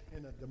people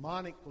and a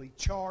demonically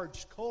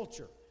charged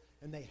culture.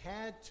 And they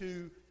had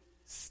to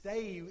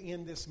stay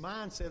in this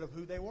mindset of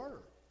who they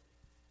were,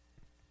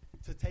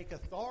 to take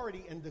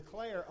authority and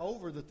declare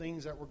over the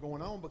things that were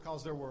going on,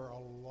 because there were a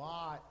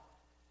lot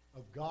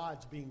of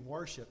gods being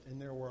worshipped,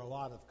 and there were a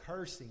lot of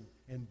cursing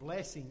and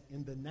blessing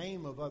in the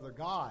name of other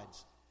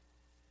gods.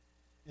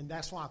 And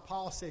that's why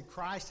Paul said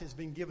Christ has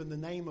been given the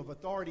name of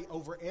authority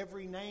over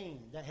every name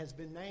that has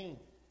been named.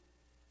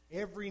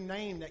 Every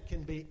name that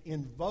can be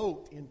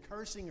invoked in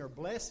cursing or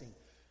blessing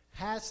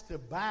has to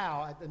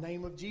bow at the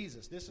name of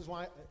Jesus. This is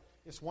why,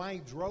 it's why he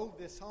drove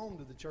this home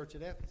to the church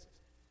at Ephesus.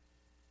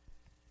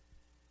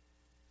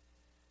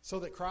 So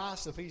that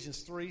Christ,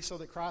 Ephesians 3, so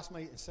that Christ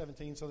may,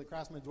 17, so that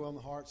Christ may dwell in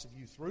the hearts of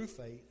you through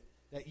faith,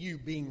 that you,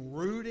 being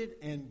rooted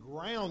and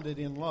grounded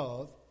in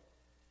love,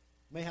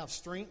 may have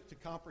strength to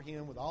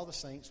comprehend with all the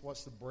saints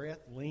what's the breadth,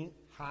 length,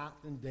 height,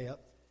 and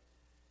depth.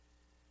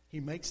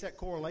 He makes that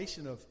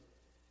correlation of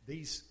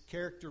these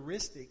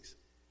characteristics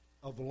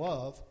of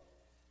love.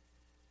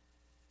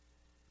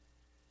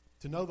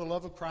 To know the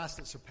love of Christ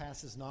that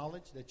surpasses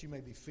knowledge, that you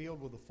may be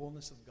filled with the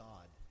fullness of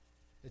God.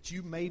 That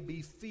you may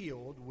be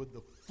filled with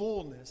the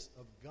fullness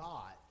of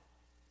God.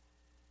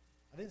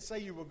 I didn't say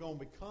you were going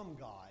to become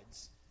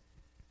gods.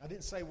 I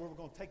didn't say we were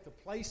going to take the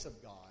place of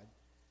God.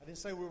 I didn't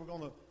say we were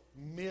going to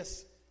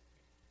miss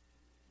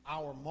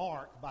our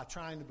mark by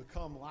trying to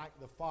become like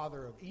the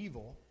father of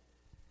evil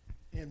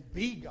and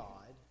be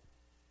God.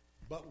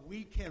 But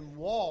we can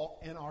walk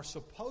and are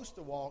supposed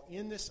to walk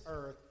in this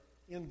earth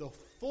in the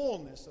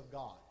fullness of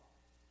God.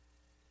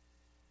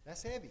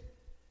 That's heavy.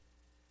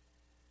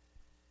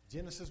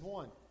 Genesis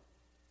 1,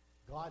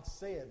 God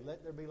said,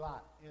 let there be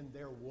light, and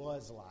there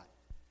was light.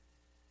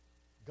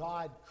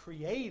 God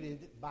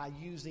created by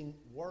using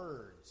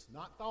words,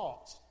 not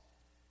thoughts.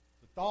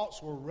 The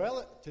thoughts were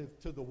relative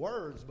to the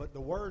words, but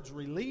the words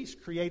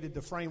released created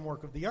the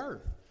framework of the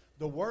earth.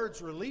 The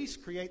words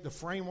released create the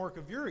framework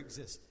of your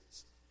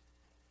existence.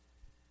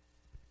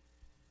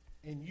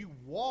 And you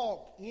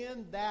walk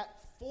in that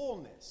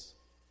fullness.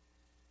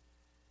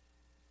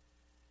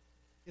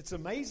 It's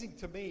amazing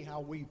to me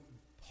how we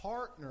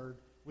partnered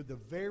with the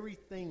very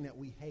thing that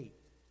we hate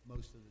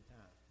most of the time.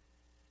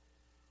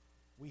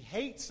 We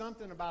hate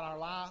something about our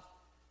life,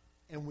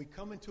 and we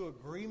come into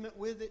agreement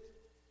with it,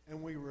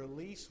 and we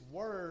release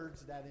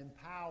words that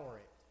empower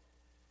it.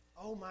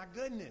 Oh my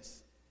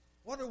goodness,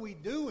 what are we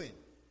doing,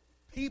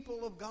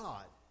 people of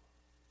God?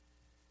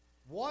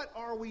 What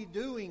are we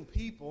doing,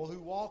 people who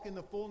walk in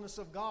the fullness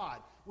of God?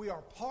 We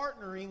are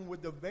partnering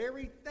with the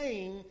very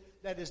thing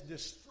that is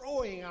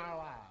destroying our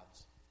lives.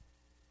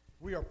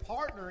 We are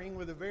partnering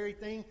with the very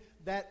thing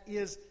that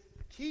is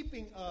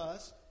keeping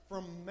us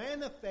from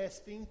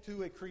manifesting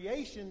to a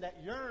creation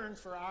that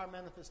yearns for our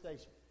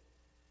manifestation.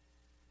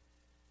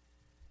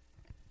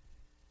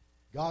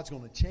 God's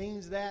going to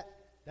change that.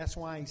 That's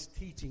why he's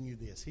teaching you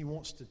this. He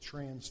wants to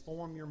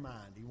transform your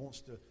mind. He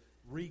wants to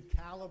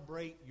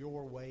recalibrate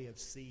your way of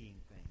seeing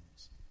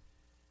things.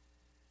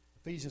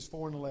 Ephesians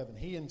 4:11.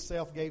 He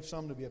himself gave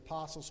some to be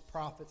apostles,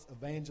 prophets,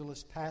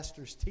 evangelists,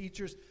 pastors,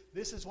 teachers.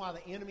 This is why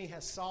the enemy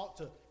has sought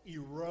to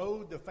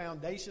erode the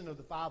foundation of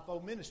the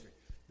fivefold ministry.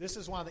 This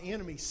is why the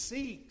enemy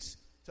seeks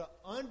to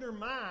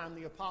undermine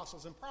the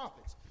apostles and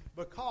prophets,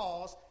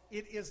 because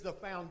it is the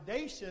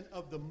foundation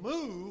of the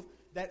move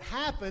that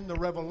happened, the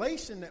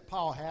revelation that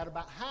Paul had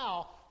about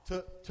how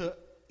to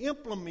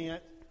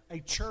implement a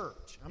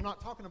church. I'm not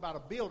talking about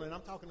a building,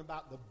 I'm talking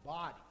about the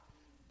body.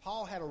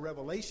 Paul had a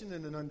revelation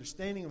and an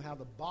understanding of how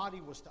the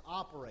body was to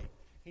operate.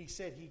 He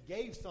said he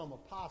gave some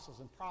apostles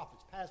and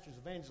prophets, pastors,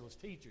 evangelists,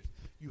 teachers.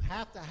 You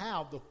have to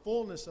have the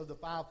fullness of the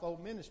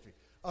fivefold ministry.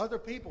 Other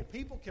people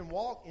can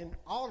walk in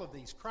all of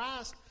these.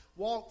 Christ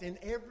walked in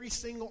every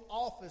single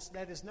office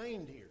that is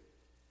named here.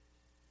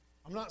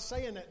 I'm not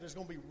saying that there's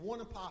going to be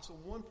one apostle,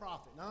 one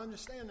prophet. And I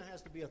understand there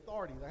has to be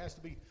authority. There has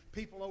to be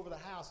people over the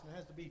house, and there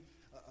has to be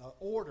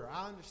order.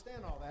 I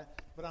understand all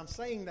that. But I'm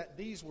saying that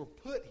these were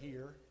put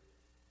here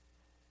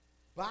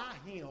by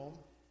him,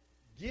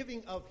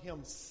 giving of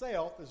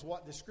himself, is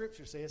what the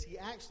scripture says. He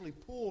actually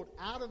pulled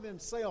out of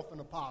himself an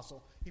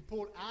apostle. He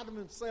pulled out of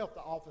himself the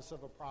office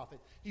of a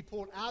prophet. He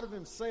pulled out of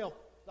himself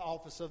the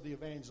office of the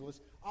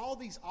evangelist. All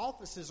these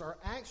offices are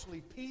actually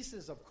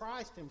pieces of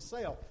Christ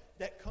himself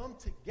that come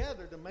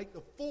together to make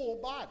the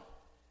full body.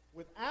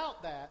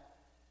 Without that,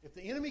 if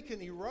the enemy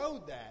can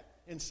erode that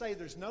and say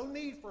there's no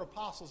need for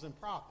apostles and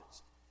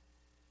prophets,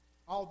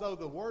 although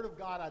the Word of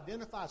God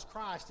identifies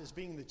Christ as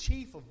being the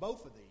chief of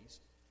both of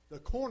these, the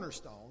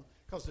cornerstone,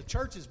 because the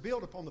church is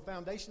built upon the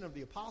foundation of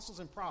the apostles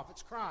and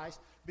prophets, Christ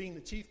being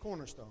the chief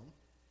cornerstone.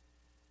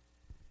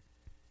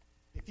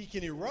 If he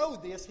can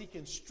erode this, he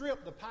can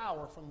strip the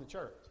power from the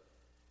church.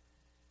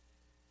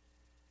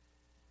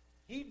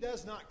 He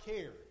does not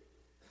care.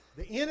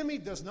 The enemy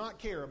does not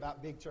care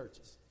about big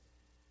churches.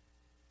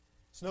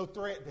 It's no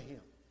threat to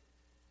him.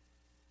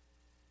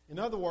 In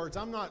other words,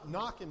 I'm not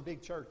knocking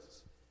big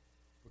churches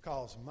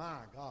because, my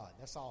God,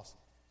 that's awesome.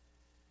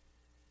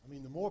 I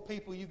mean, the more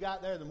people you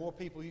got there, the more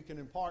people you can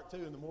impart to,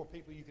 and the more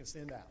people you can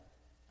send out.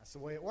 That's the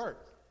way it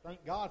works.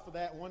 Thank God for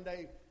that. One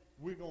day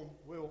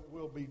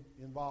we'll be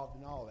involved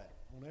in all that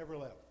on every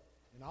level.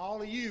 And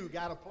all of you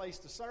got a place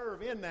to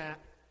serve in that.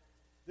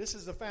 This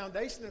is the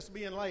foundation that's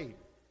being laid.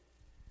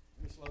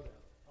 Let me slow down.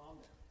 Calm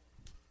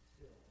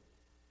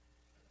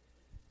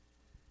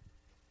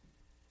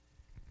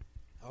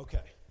down.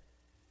 Okay.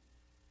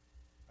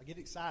 I get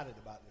excited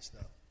about this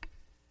stuff.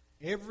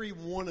 Every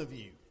one of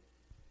you,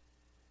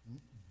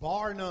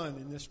 bar none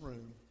in this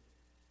room,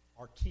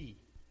 are key.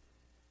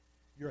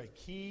 You're a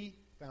key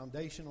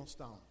foundational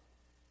stone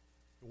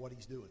to what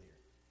he's doing here.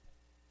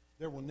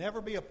 There will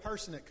never be a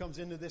person that comes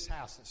into this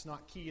house that's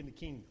not key in the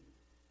kingdom.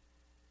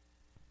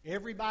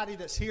 Everybody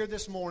that's here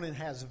this morning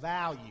has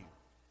value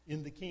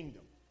in the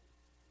kingdom.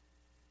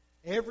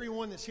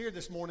 Everyone that's here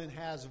this morning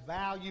has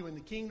value in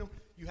the kingdom.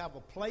 You have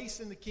a place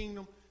in the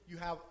kingdom. You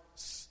have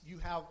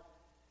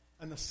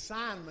an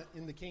assignment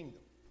in the kingdom.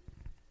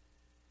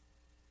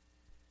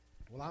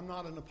 Well, I'm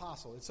not an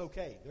apostle. It's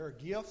okay. There are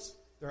gifts.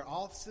 There are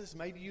offices.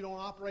 Maybe you don't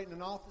operate in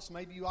an office.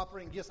 Maybe you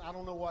operate in gifts. I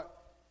don't know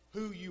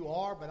who you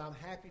are, but I'm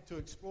happy to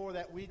explore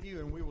that with you,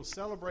 and we will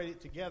celebrate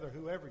it together,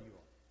 whoever you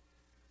are.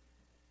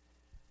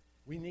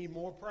 We need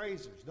more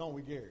praisers, don't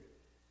we, Gary?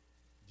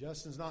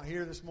 Justin's not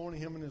here this morning.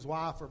 Him and his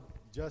wife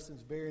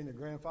Justin's burying their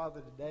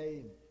grandfather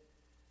today,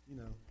 and,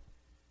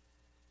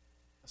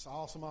 it's an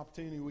awesome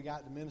opportunity we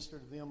got to minister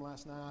to them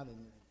last night,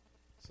 and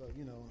so,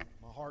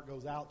 my heart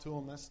goes out to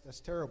them. That's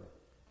terrible.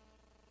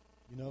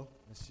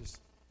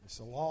 It's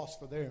a loss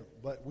for them.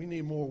 But we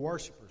need more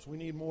worshipers. We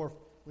need more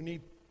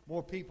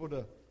people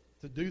to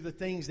do the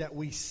things that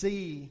we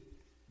see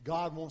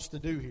God wants to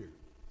do here.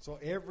 So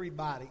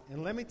everybody,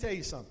 and let me tell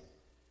you something.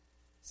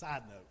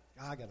 Side note.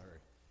 I got to hurry.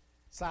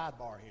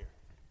 Sidebar here.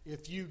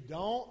 If you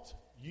don't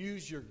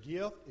use your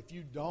gift, if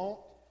you don't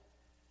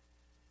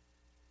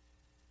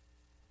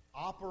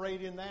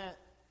operate in that,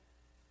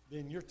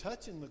 then you're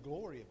touching the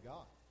glory of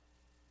God.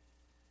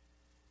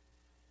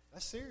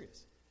 That's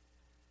serious.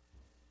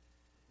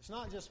 It's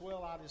not just,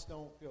 I just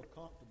don't feel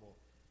comfortable.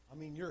 I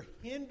mean, you're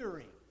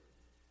hindering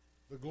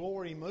the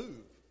glory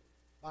move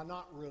by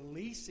not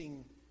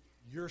releasing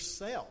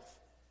yourself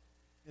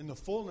in the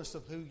fullness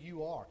of who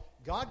you are.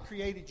 God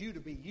created you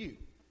to be you.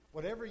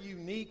 Whatever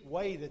unique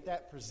way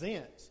that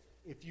presents,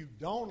 if you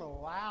don't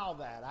allow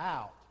that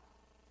out,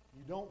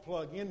 you don't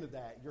plug into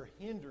that, you're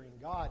hindering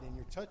God and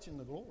you're touching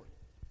the glory.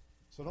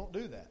 So don't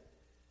do that.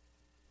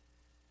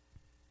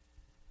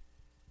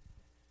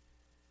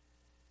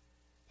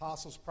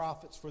 Apostles,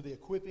 prophets, for the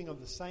equipping of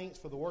the saints,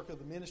 for the work of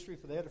the ministry,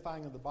 for the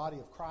edifying of the body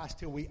of Christ,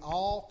 till we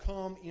all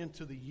come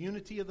into the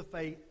unity of the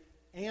faith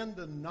and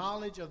the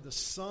knowledge of the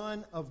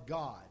Son of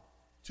God,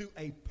 to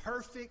a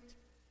perfect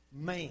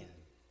man,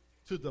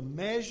 to the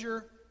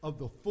measure of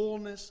the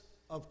fullness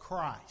of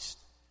Christ.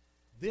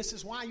 This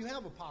is why you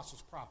have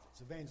apostles, prophets,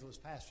 evangelists,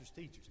 pastors,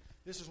 teachers.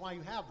 This is why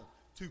you have them,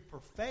 to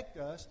perfect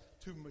us,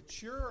 to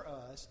mature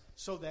us,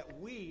 so that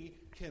we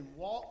can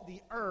walk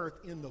the earth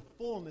in the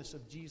fullness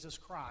of Jesus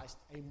Christ,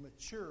 a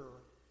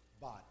mature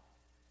body,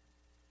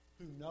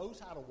 who knows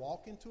how to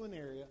walk into an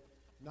area,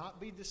 not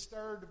be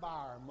disturbed by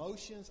our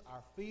emotions,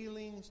 our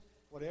feelings,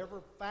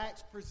 whatever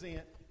facts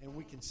present, and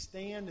we can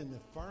stand in the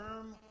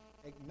firm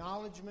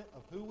acknowledgement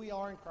of who we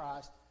are in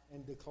Christ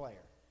and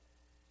declare.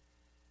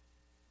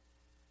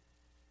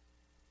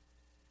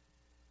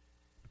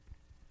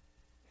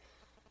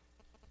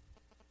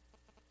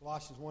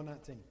 Colossians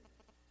 1:19.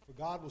 For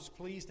God was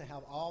pleased to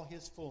have all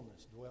his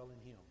fullness dwell in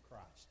him,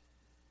 Christ.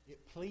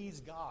 It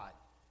pleased God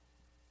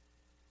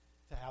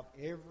to have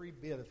every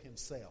bit of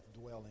himself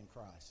dwell in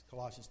Christ.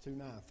 Colossians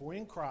 2:9. For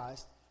in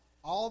Christ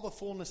all the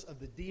fullness of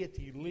the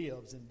deity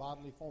lives in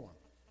bodily form.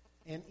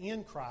 And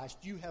in Christ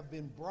you have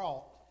been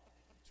brought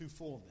to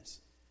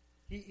fullness.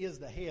 He is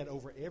the head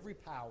over every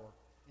power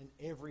and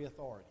every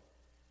authority.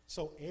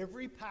 So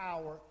every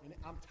power, and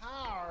I'm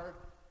tired,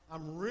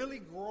 I'm really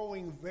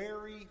growing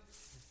very,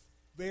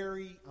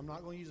 I'm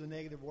not going to use a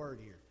negative word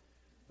here,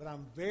 but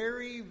I'm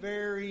very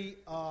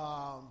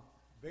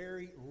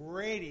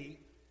ready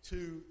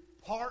to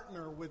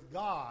partner with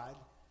God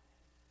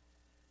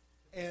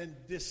and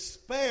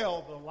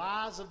dispel the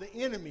lies of the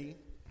enemy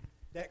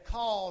that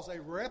cause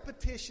a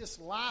repetitious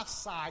life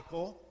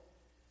cycle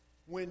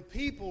when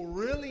people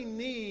really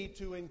need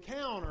to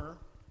encounter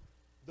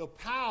the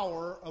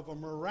power of a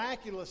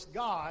miraculous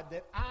God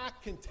that I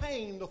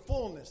contain the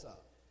fullness of.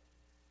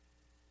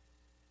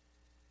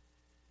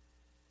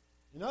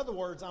 In other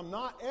words, I'm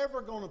not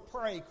ever going to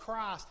pray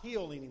Christ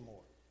heal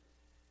anymore.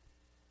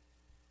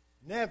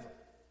 Never.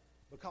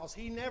 Because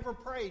he never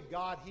prayed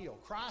God heal.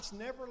 Christ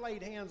never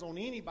laid hands on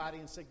anybody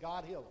and said,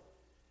 God heal them.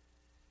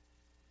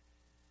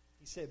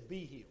 He said, be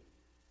healed.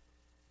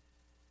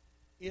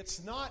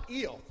 It's not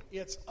if,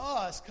 it's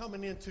us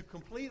coming into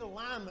complete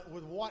alignment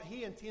with what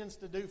he intends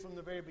to do from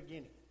the very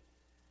beginning.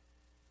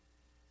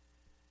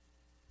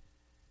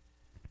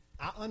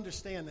 I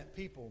understand that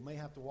people may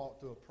have to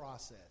walk through a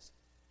process.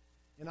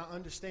 And I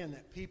understand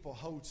that people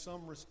hold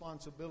some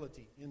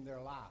responsibility in their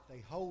life. They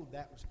hold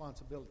that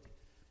responsibility.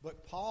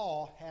 But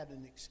Paul had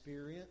an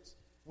experience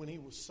when he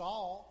was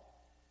Saul.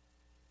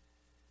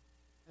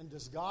 And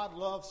does God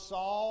love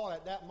Saul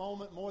at that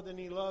moment more than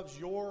he loves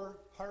your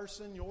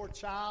person, your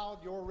child,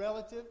 your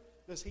relative?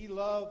 Does he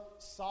love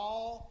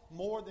Saul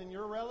more than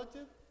your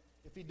relative?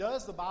 If he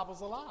does, the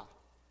Bible's a lie.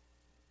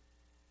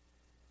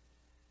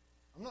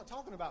 I'm not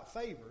talking about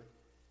favor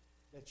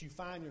that you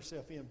find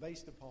yourself in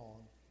based upon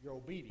your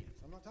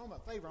obedience. I'm not talking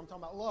about favor. I'm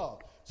talking about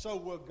love. So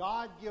will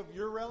God give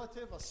your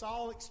relative a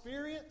Saul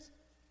experience?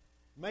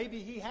 Maybe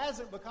he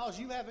hasn't because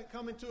you haven't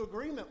come into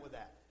agreement with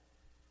that.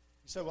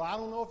 You say, well, I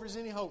don't know if there's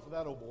any hope for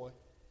that old boy.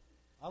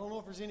 I don't know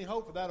if there's any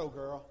hope for that old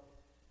girl.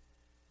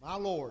 My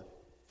Lord,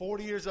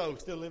 40 years old,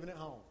 still living at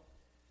home.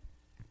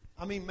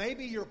 I mean,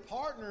 maybe you're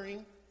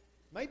partnering.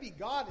 Maybe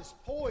God is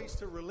poised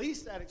to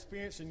release that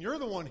experience and you're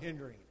the one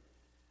hindering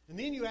it. And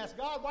then you ask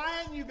God, why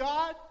hadn't you,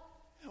 God?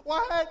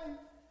 Why hadn't you?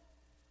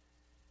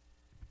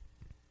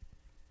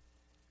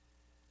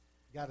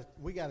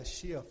 We got to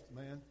shift,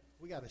 man.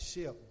 We got to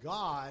shift.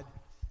 God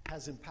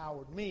has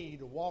empowered me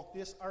to walk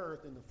this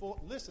earth in the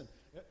full. Listen,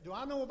 do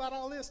I know about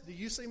all this? Do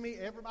you see me?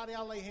 Everybody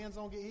I lay hands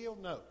on get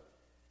healed? No.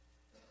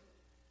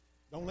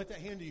 Don't let that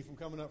hinder you from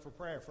coming up for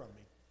prayer from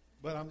me.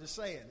 But I'm just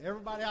saying,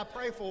 everybody I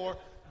pray for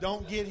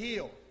don't get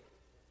healed.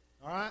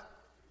 All right?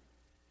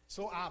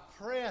 So I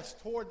press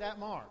toward that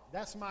mark.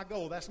 That's my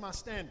goal. That's my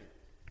standard.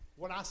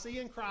 What I see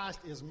in Christ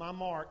is my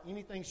mark.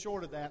 Anything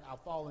short of that,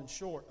 I've fallen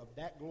short of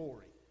that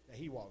glory that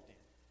he walked in.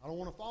 I don't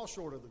want to fall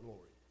short of the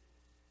glory.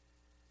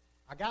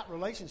 I got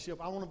relationship.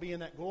 I want to be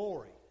in that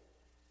glory.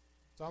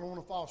 So I don't want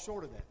to fall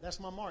short of that. That's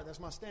my mark. That's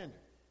my standard.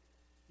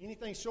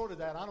 Anything short of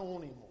that, I don't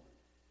want anymore.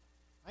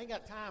 I ain't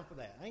got time for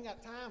that. I ain't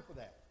got time for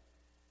that.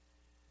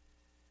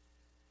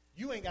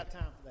 You ain't got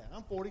time for that.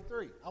 I'm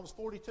 43. I was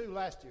 42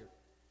 last year.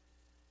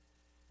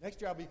 Next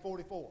year I'll be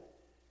 44.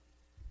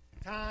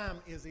 Time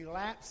is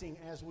elapsing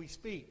as we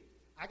speak.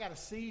 I got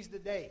to seize the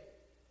day.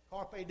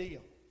 Carpe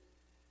diem.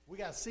 We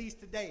got to seize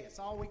today. It's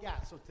all we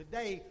got. So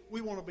today,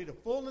 we want to be the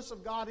fullness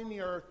of God in the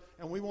earth,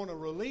 and we want to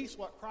release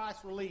what Christ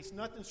released.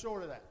 Nothing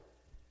short of that.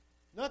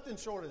 Nothing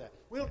short of that.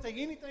 We don't take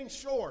anything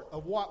short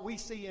of what we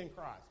see in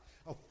Christ.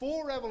 A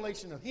full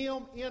revelation of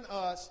him in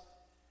us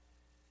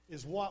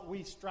is what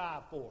we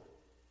strive for.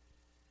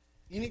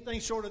 Anything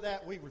short of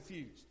that, we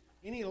refuse.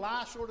 Any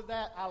lie short of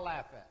that, I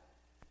laugh at.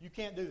 You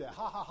can't do that.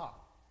 Ha, ha, ha.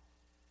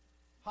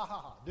 Ha,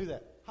 ha, ha. Do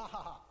that. Ha,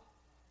 ha, ha.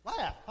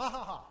 Laugh. Ha,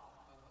 ha, ha.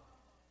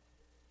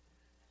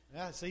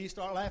 Yeah, so you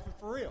start laughing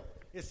for real.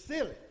 It's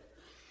silly.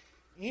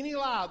 Any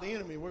lie of the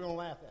enemy, we're going to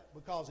laugh at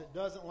because it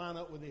doesn't line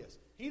up with this.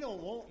 He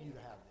don't want you to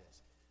have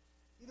this.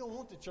 He don't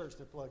want the church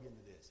to plug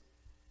into this.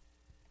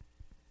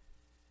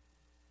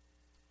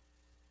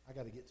 I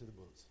got to get to the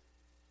books.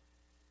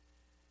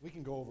 We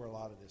can go over a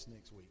lot of this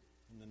next week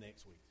and the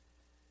next week.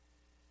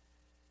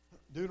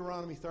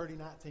 Deuteronomy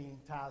 30:19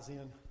 ties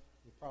in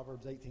with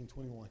Proverbs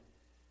 18:21.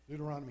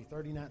 Deuteronomy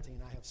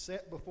 30:19. I have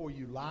set before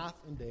you life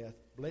and death,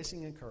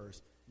 blessing and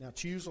curse. Now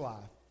choose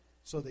life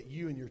so that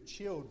you and your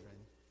children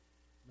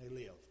may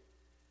live.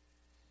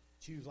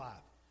 Choose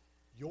life.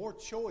 Your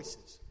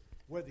choices,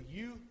 whether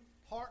you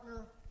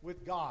partner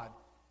with God,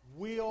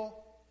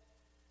 will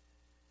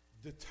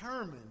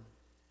determine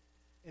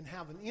and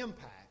have an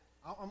impact.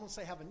 I'm going to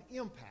say have an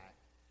impact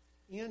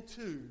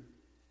into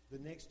the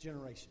next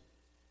generation.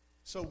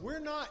 So we're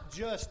not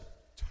just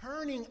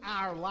turning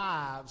our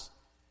lives.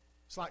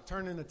 It's like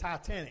turning the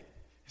Titanic.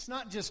 It's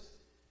not just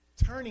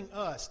turning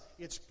us.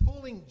 It's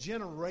pulling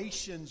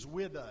generations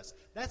with us.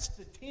 That's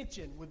the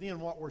tension within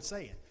what we're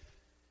saying.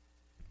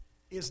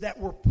 is that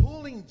we're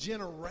pulling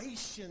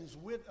generations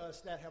with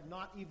us that have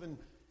not even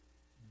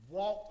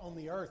walked on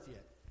the earth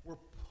yet. We're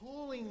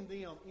pulling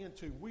them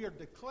into, we are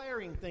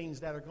declaring things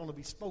that are going to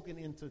be spoken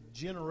into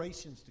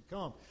generations to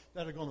come,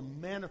 that are going to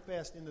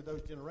manifest into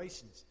those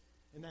generations.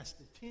 And that's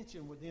the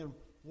tension within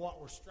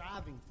what we're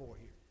striving for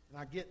here. And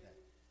I get that.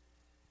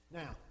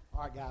 Now,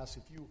 all right, guys,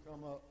 if you will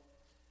come up.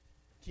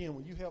 Ken,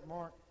 will you help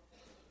Mark?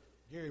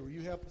 Gary, will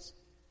you help us?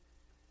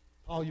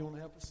 Paul, you want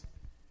to help us?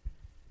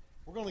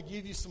 We're going to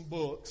give you some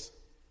books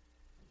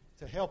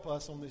to help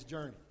us on this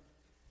journey.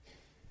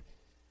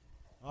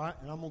 All right,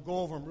 and I'm going to go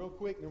over them real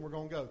quick, and then we're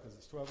going to go because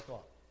it's 12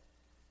 o'clock.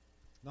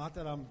 Not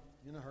that I'm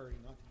in a hurry,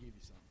 not to give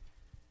you something.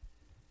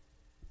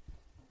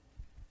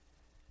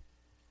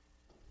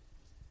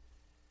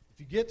 If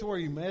you get to where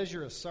you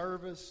measure a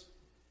service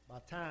by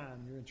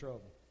time, you're in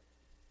trouble.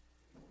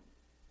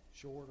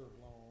 Short or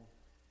long.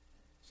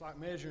 It's like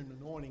measuring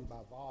anointing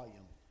by volume.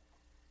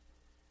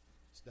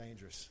 It's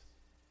dangerous.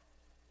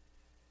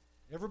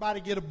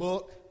 Everybody get a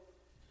book.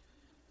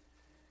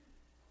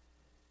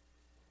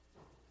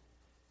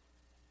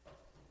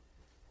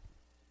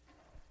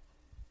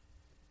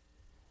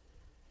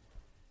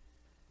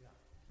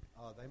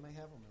 They may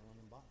have them in one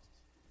of them boxes.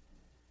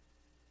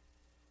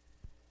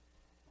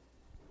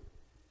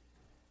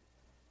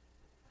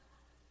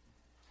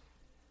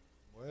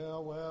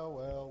 Well.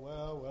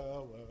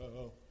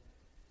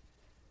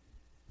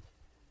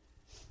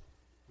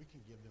 We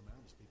can give them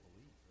out as people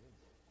leave.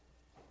 Really.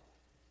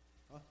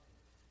 Huh?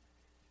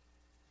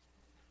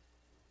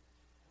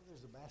 Well,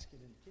 there's a basket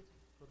in the kitchen.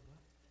 Put them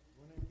out.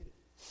 Go in there and get it.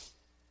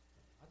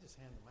 I just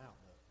hand them out,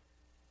 though.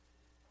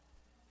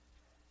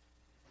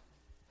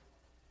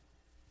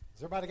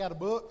 Has everybody got a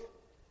book?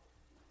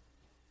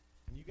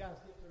 And you guys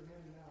get through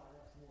handing out. I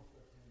got some more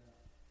stuff to hand out.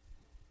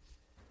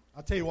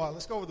 I'll tell you what,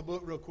 let's go over the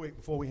book real quick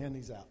before we hand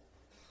these out.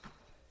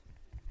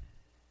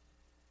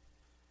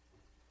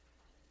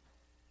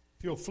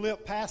 If you'll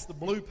flip past the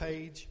blue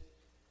page,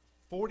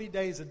 40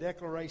 Days of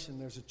Declaration,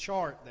 there's a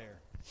chart there.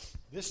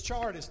 This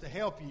chart is to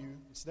help you.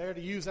 It's there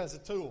to use as a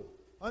tool.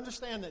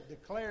 Understand that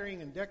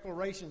declaring and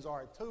declarations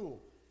are a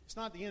tool. It's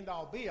not the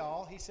end-all,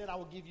 be-all. He said, I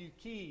will give you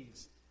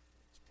keys.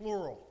 It's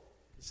plural.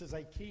 This is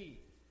a key.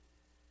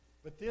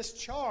 But this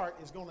chart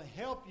is going to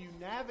help you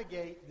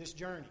navigate this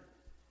journey.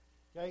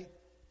 Okay?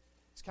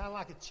 It's kind of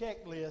like a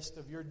checklist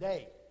of your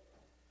day.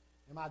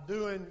 Am I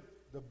doing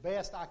the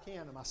best I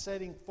can? Am I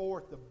setting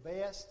forth the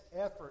best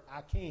effort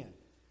I can?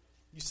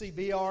 You see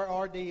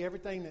BRRD,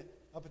 everything that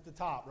up at the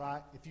top,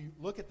 right? If you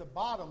look at the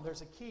bottom,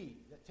 there's a key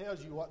that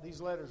tells you what these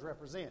letters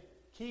represent.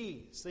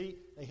 Keys, see?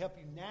 They help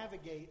you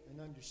navigate an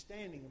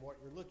understanding of what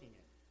you're looking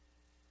at.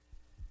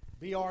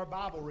 BR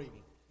Bible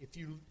reading. If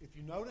you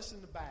notice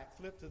in the back,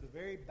 flip to the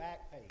very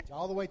back page,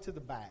 all the way to the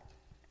back.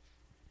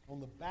 On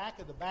the back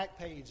of the back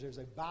page, there's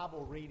a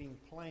Bible reading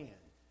plan.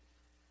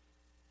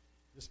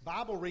 This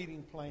Bible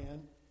reading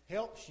plan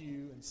helps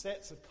you and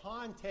sets a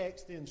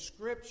context in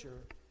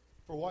Scripture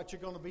for what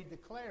you're going to be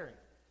declaring.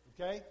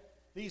 Okay?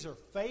 These are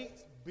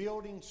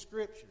faith-building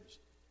scriptures.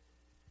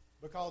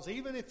 Because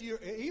even if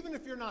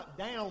you're not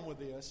down with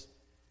this,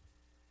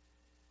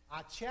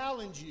 I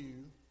challenge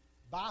you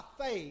by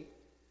faith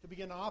to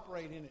begin to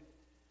operate in it.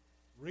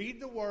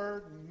 Read the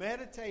Word,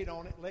 meditate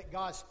on it, let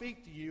God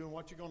speak to you, and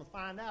what you're going to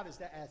find out is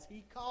that as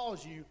He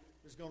calls you,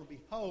 there's going to be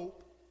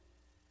hope.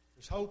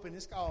 There's hope in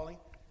His calling,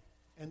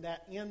 and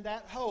that in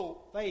that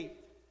hope, faith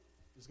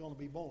is going to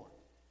be born.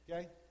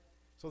 Okay?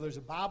 So there's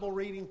a Bible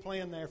reading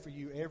plan there for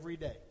you every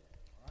day.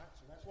 All right?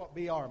 So that's what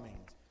BR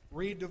means.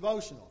 Read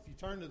devotional. If you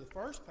turn to the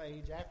first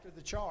page after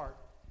the chart,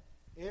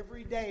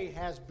 every day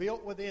has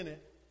built within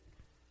it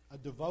a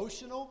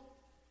devotional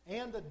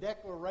and a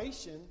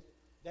declaration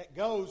that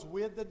goes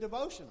with the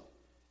devotional.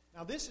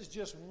 Now, this is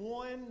just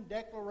one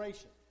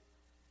declaration.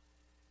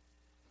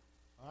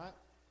 All right?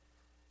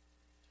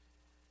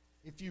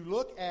 If you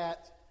look back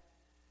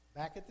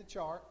at the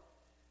chart,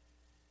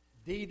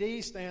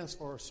 DD stands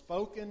for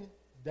Spoken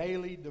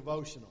Daily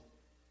Devotional.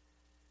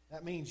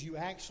 That means you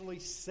actually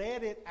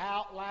said it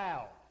out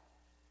loud.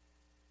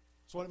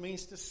 That's what it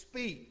means to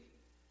speak.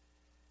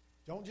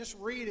 Don't just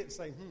read it and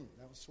say,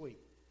 that was sweet.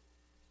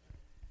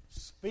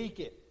 Speak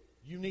it.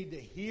 You need to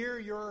hear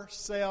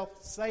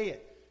yourself say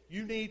it.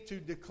 You need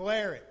to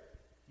declare it.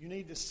 You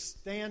need to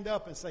stand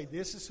up and say,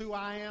 this is who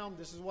I am.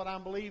 This is what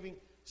I'm believing.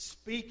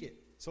 Speak it.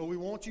 So we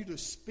want you to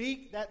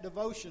speak that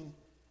devotion,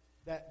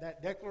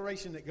 that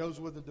declaration that goes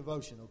with the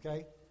devotion,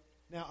 okay?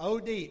 Now,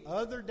 OD,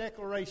 other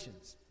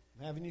declarations.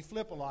 I'm having you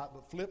flip a lot,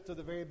 but flip to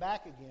the very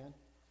back again.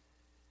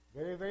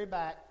 Very, very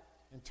back.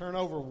 And turn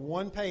over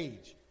one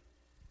page.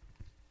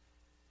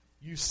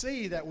 You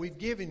see that we've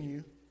given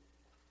you,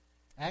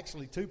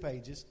 actually 2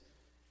 pages,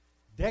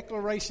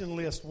 Declaration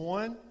List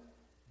 1,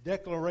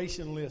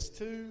 Declaration List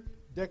 2,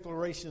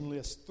 Declaration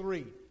List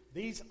 3.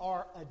 These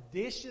are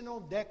additional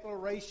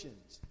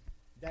declarations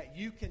that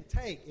you can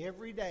take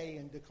every day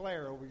and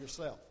declare over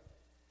yourself.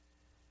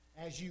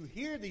 As you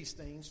hear these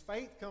things,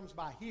 faith comes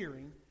by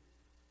hearing.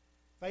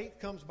 Faith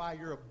comes by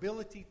your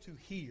ability to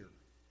hear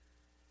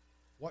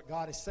what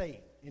God is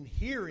saying. And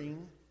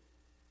hearing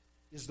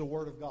is the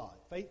Word of God.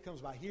 Faith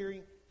comes by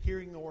hearing,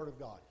 hearing the Word of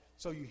God.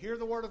 So you hear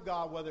the Word of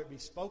God, whether it be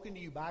spoken to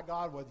you by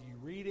God, whether you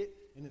read it,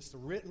 and it's the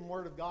written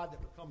Word of God that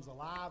becomes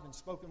alive and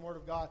spoken Word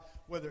of God,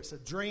 whether it's a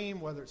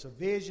dream, whether it's a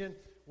vision,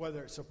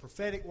 whether it's a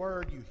prophetic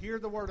word, you hear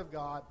the Word of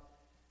God,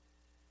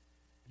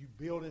 you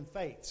build in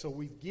faith. So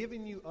we've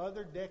given you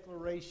other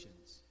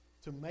declarations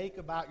to make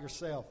about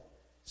yourself.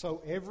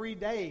 So every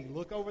day,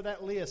 look over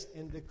that list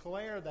and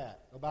declare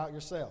that about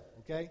yourself,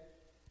 okay?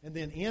 And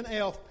then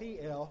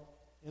NFPL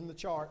in the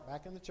chart,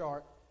 back in the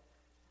chart,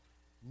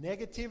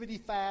 negativity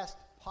fast,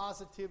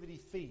 positivity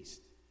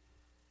feast.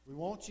 We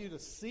want you to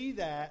see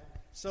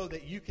that so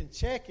that you can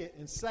check it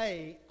and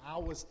say, I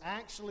was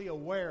actually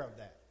aware of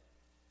that.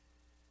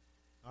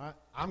 All right?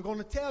 I'm going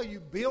to tell you,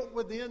 built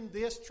within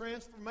this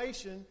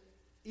transformation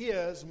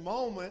is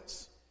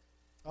moments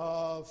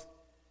of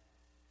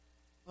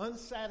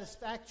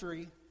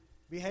unsatisfactory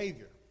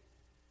behavior.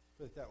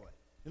 Put it that way.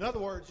 In other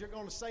words, you're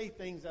going to say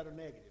things that are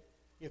negative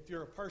if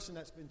you're a person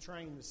that's been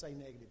trained to say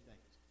negative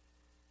things.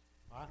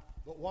 All right?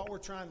 But what we're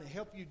trying to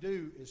help you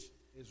do is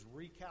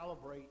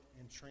recalibrate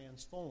and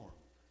transform.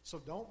 So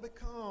don't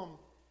become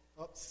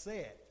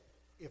upset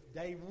if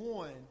day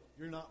one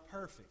you're not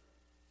perfect.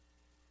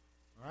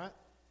 All right?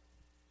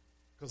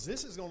 Because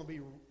this is going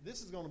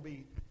to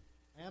be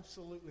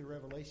absolutely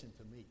revelation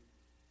to me.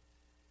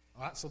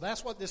 All right? So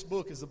that's what this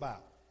book is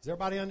about. Does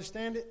everybody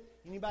understand it?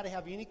 Anybody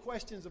have any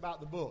questions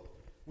about the book?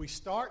 We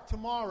start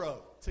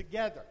tomorrow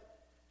together.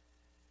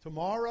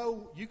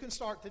 Tomorrow, you can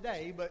start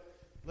today, but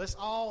let's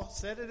all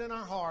set it in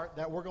our heart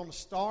that we're going to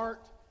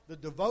start the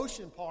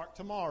devotion part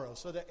tomorrow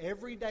so that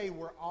every day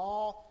we're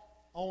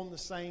all on the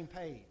same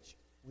page.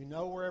 We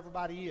know where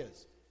everybody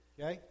is.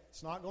 Okay?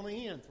 It's not going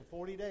to end for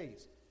 40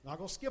 days. Not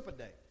going to skip a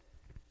day.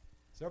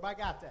 So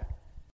everybody got that?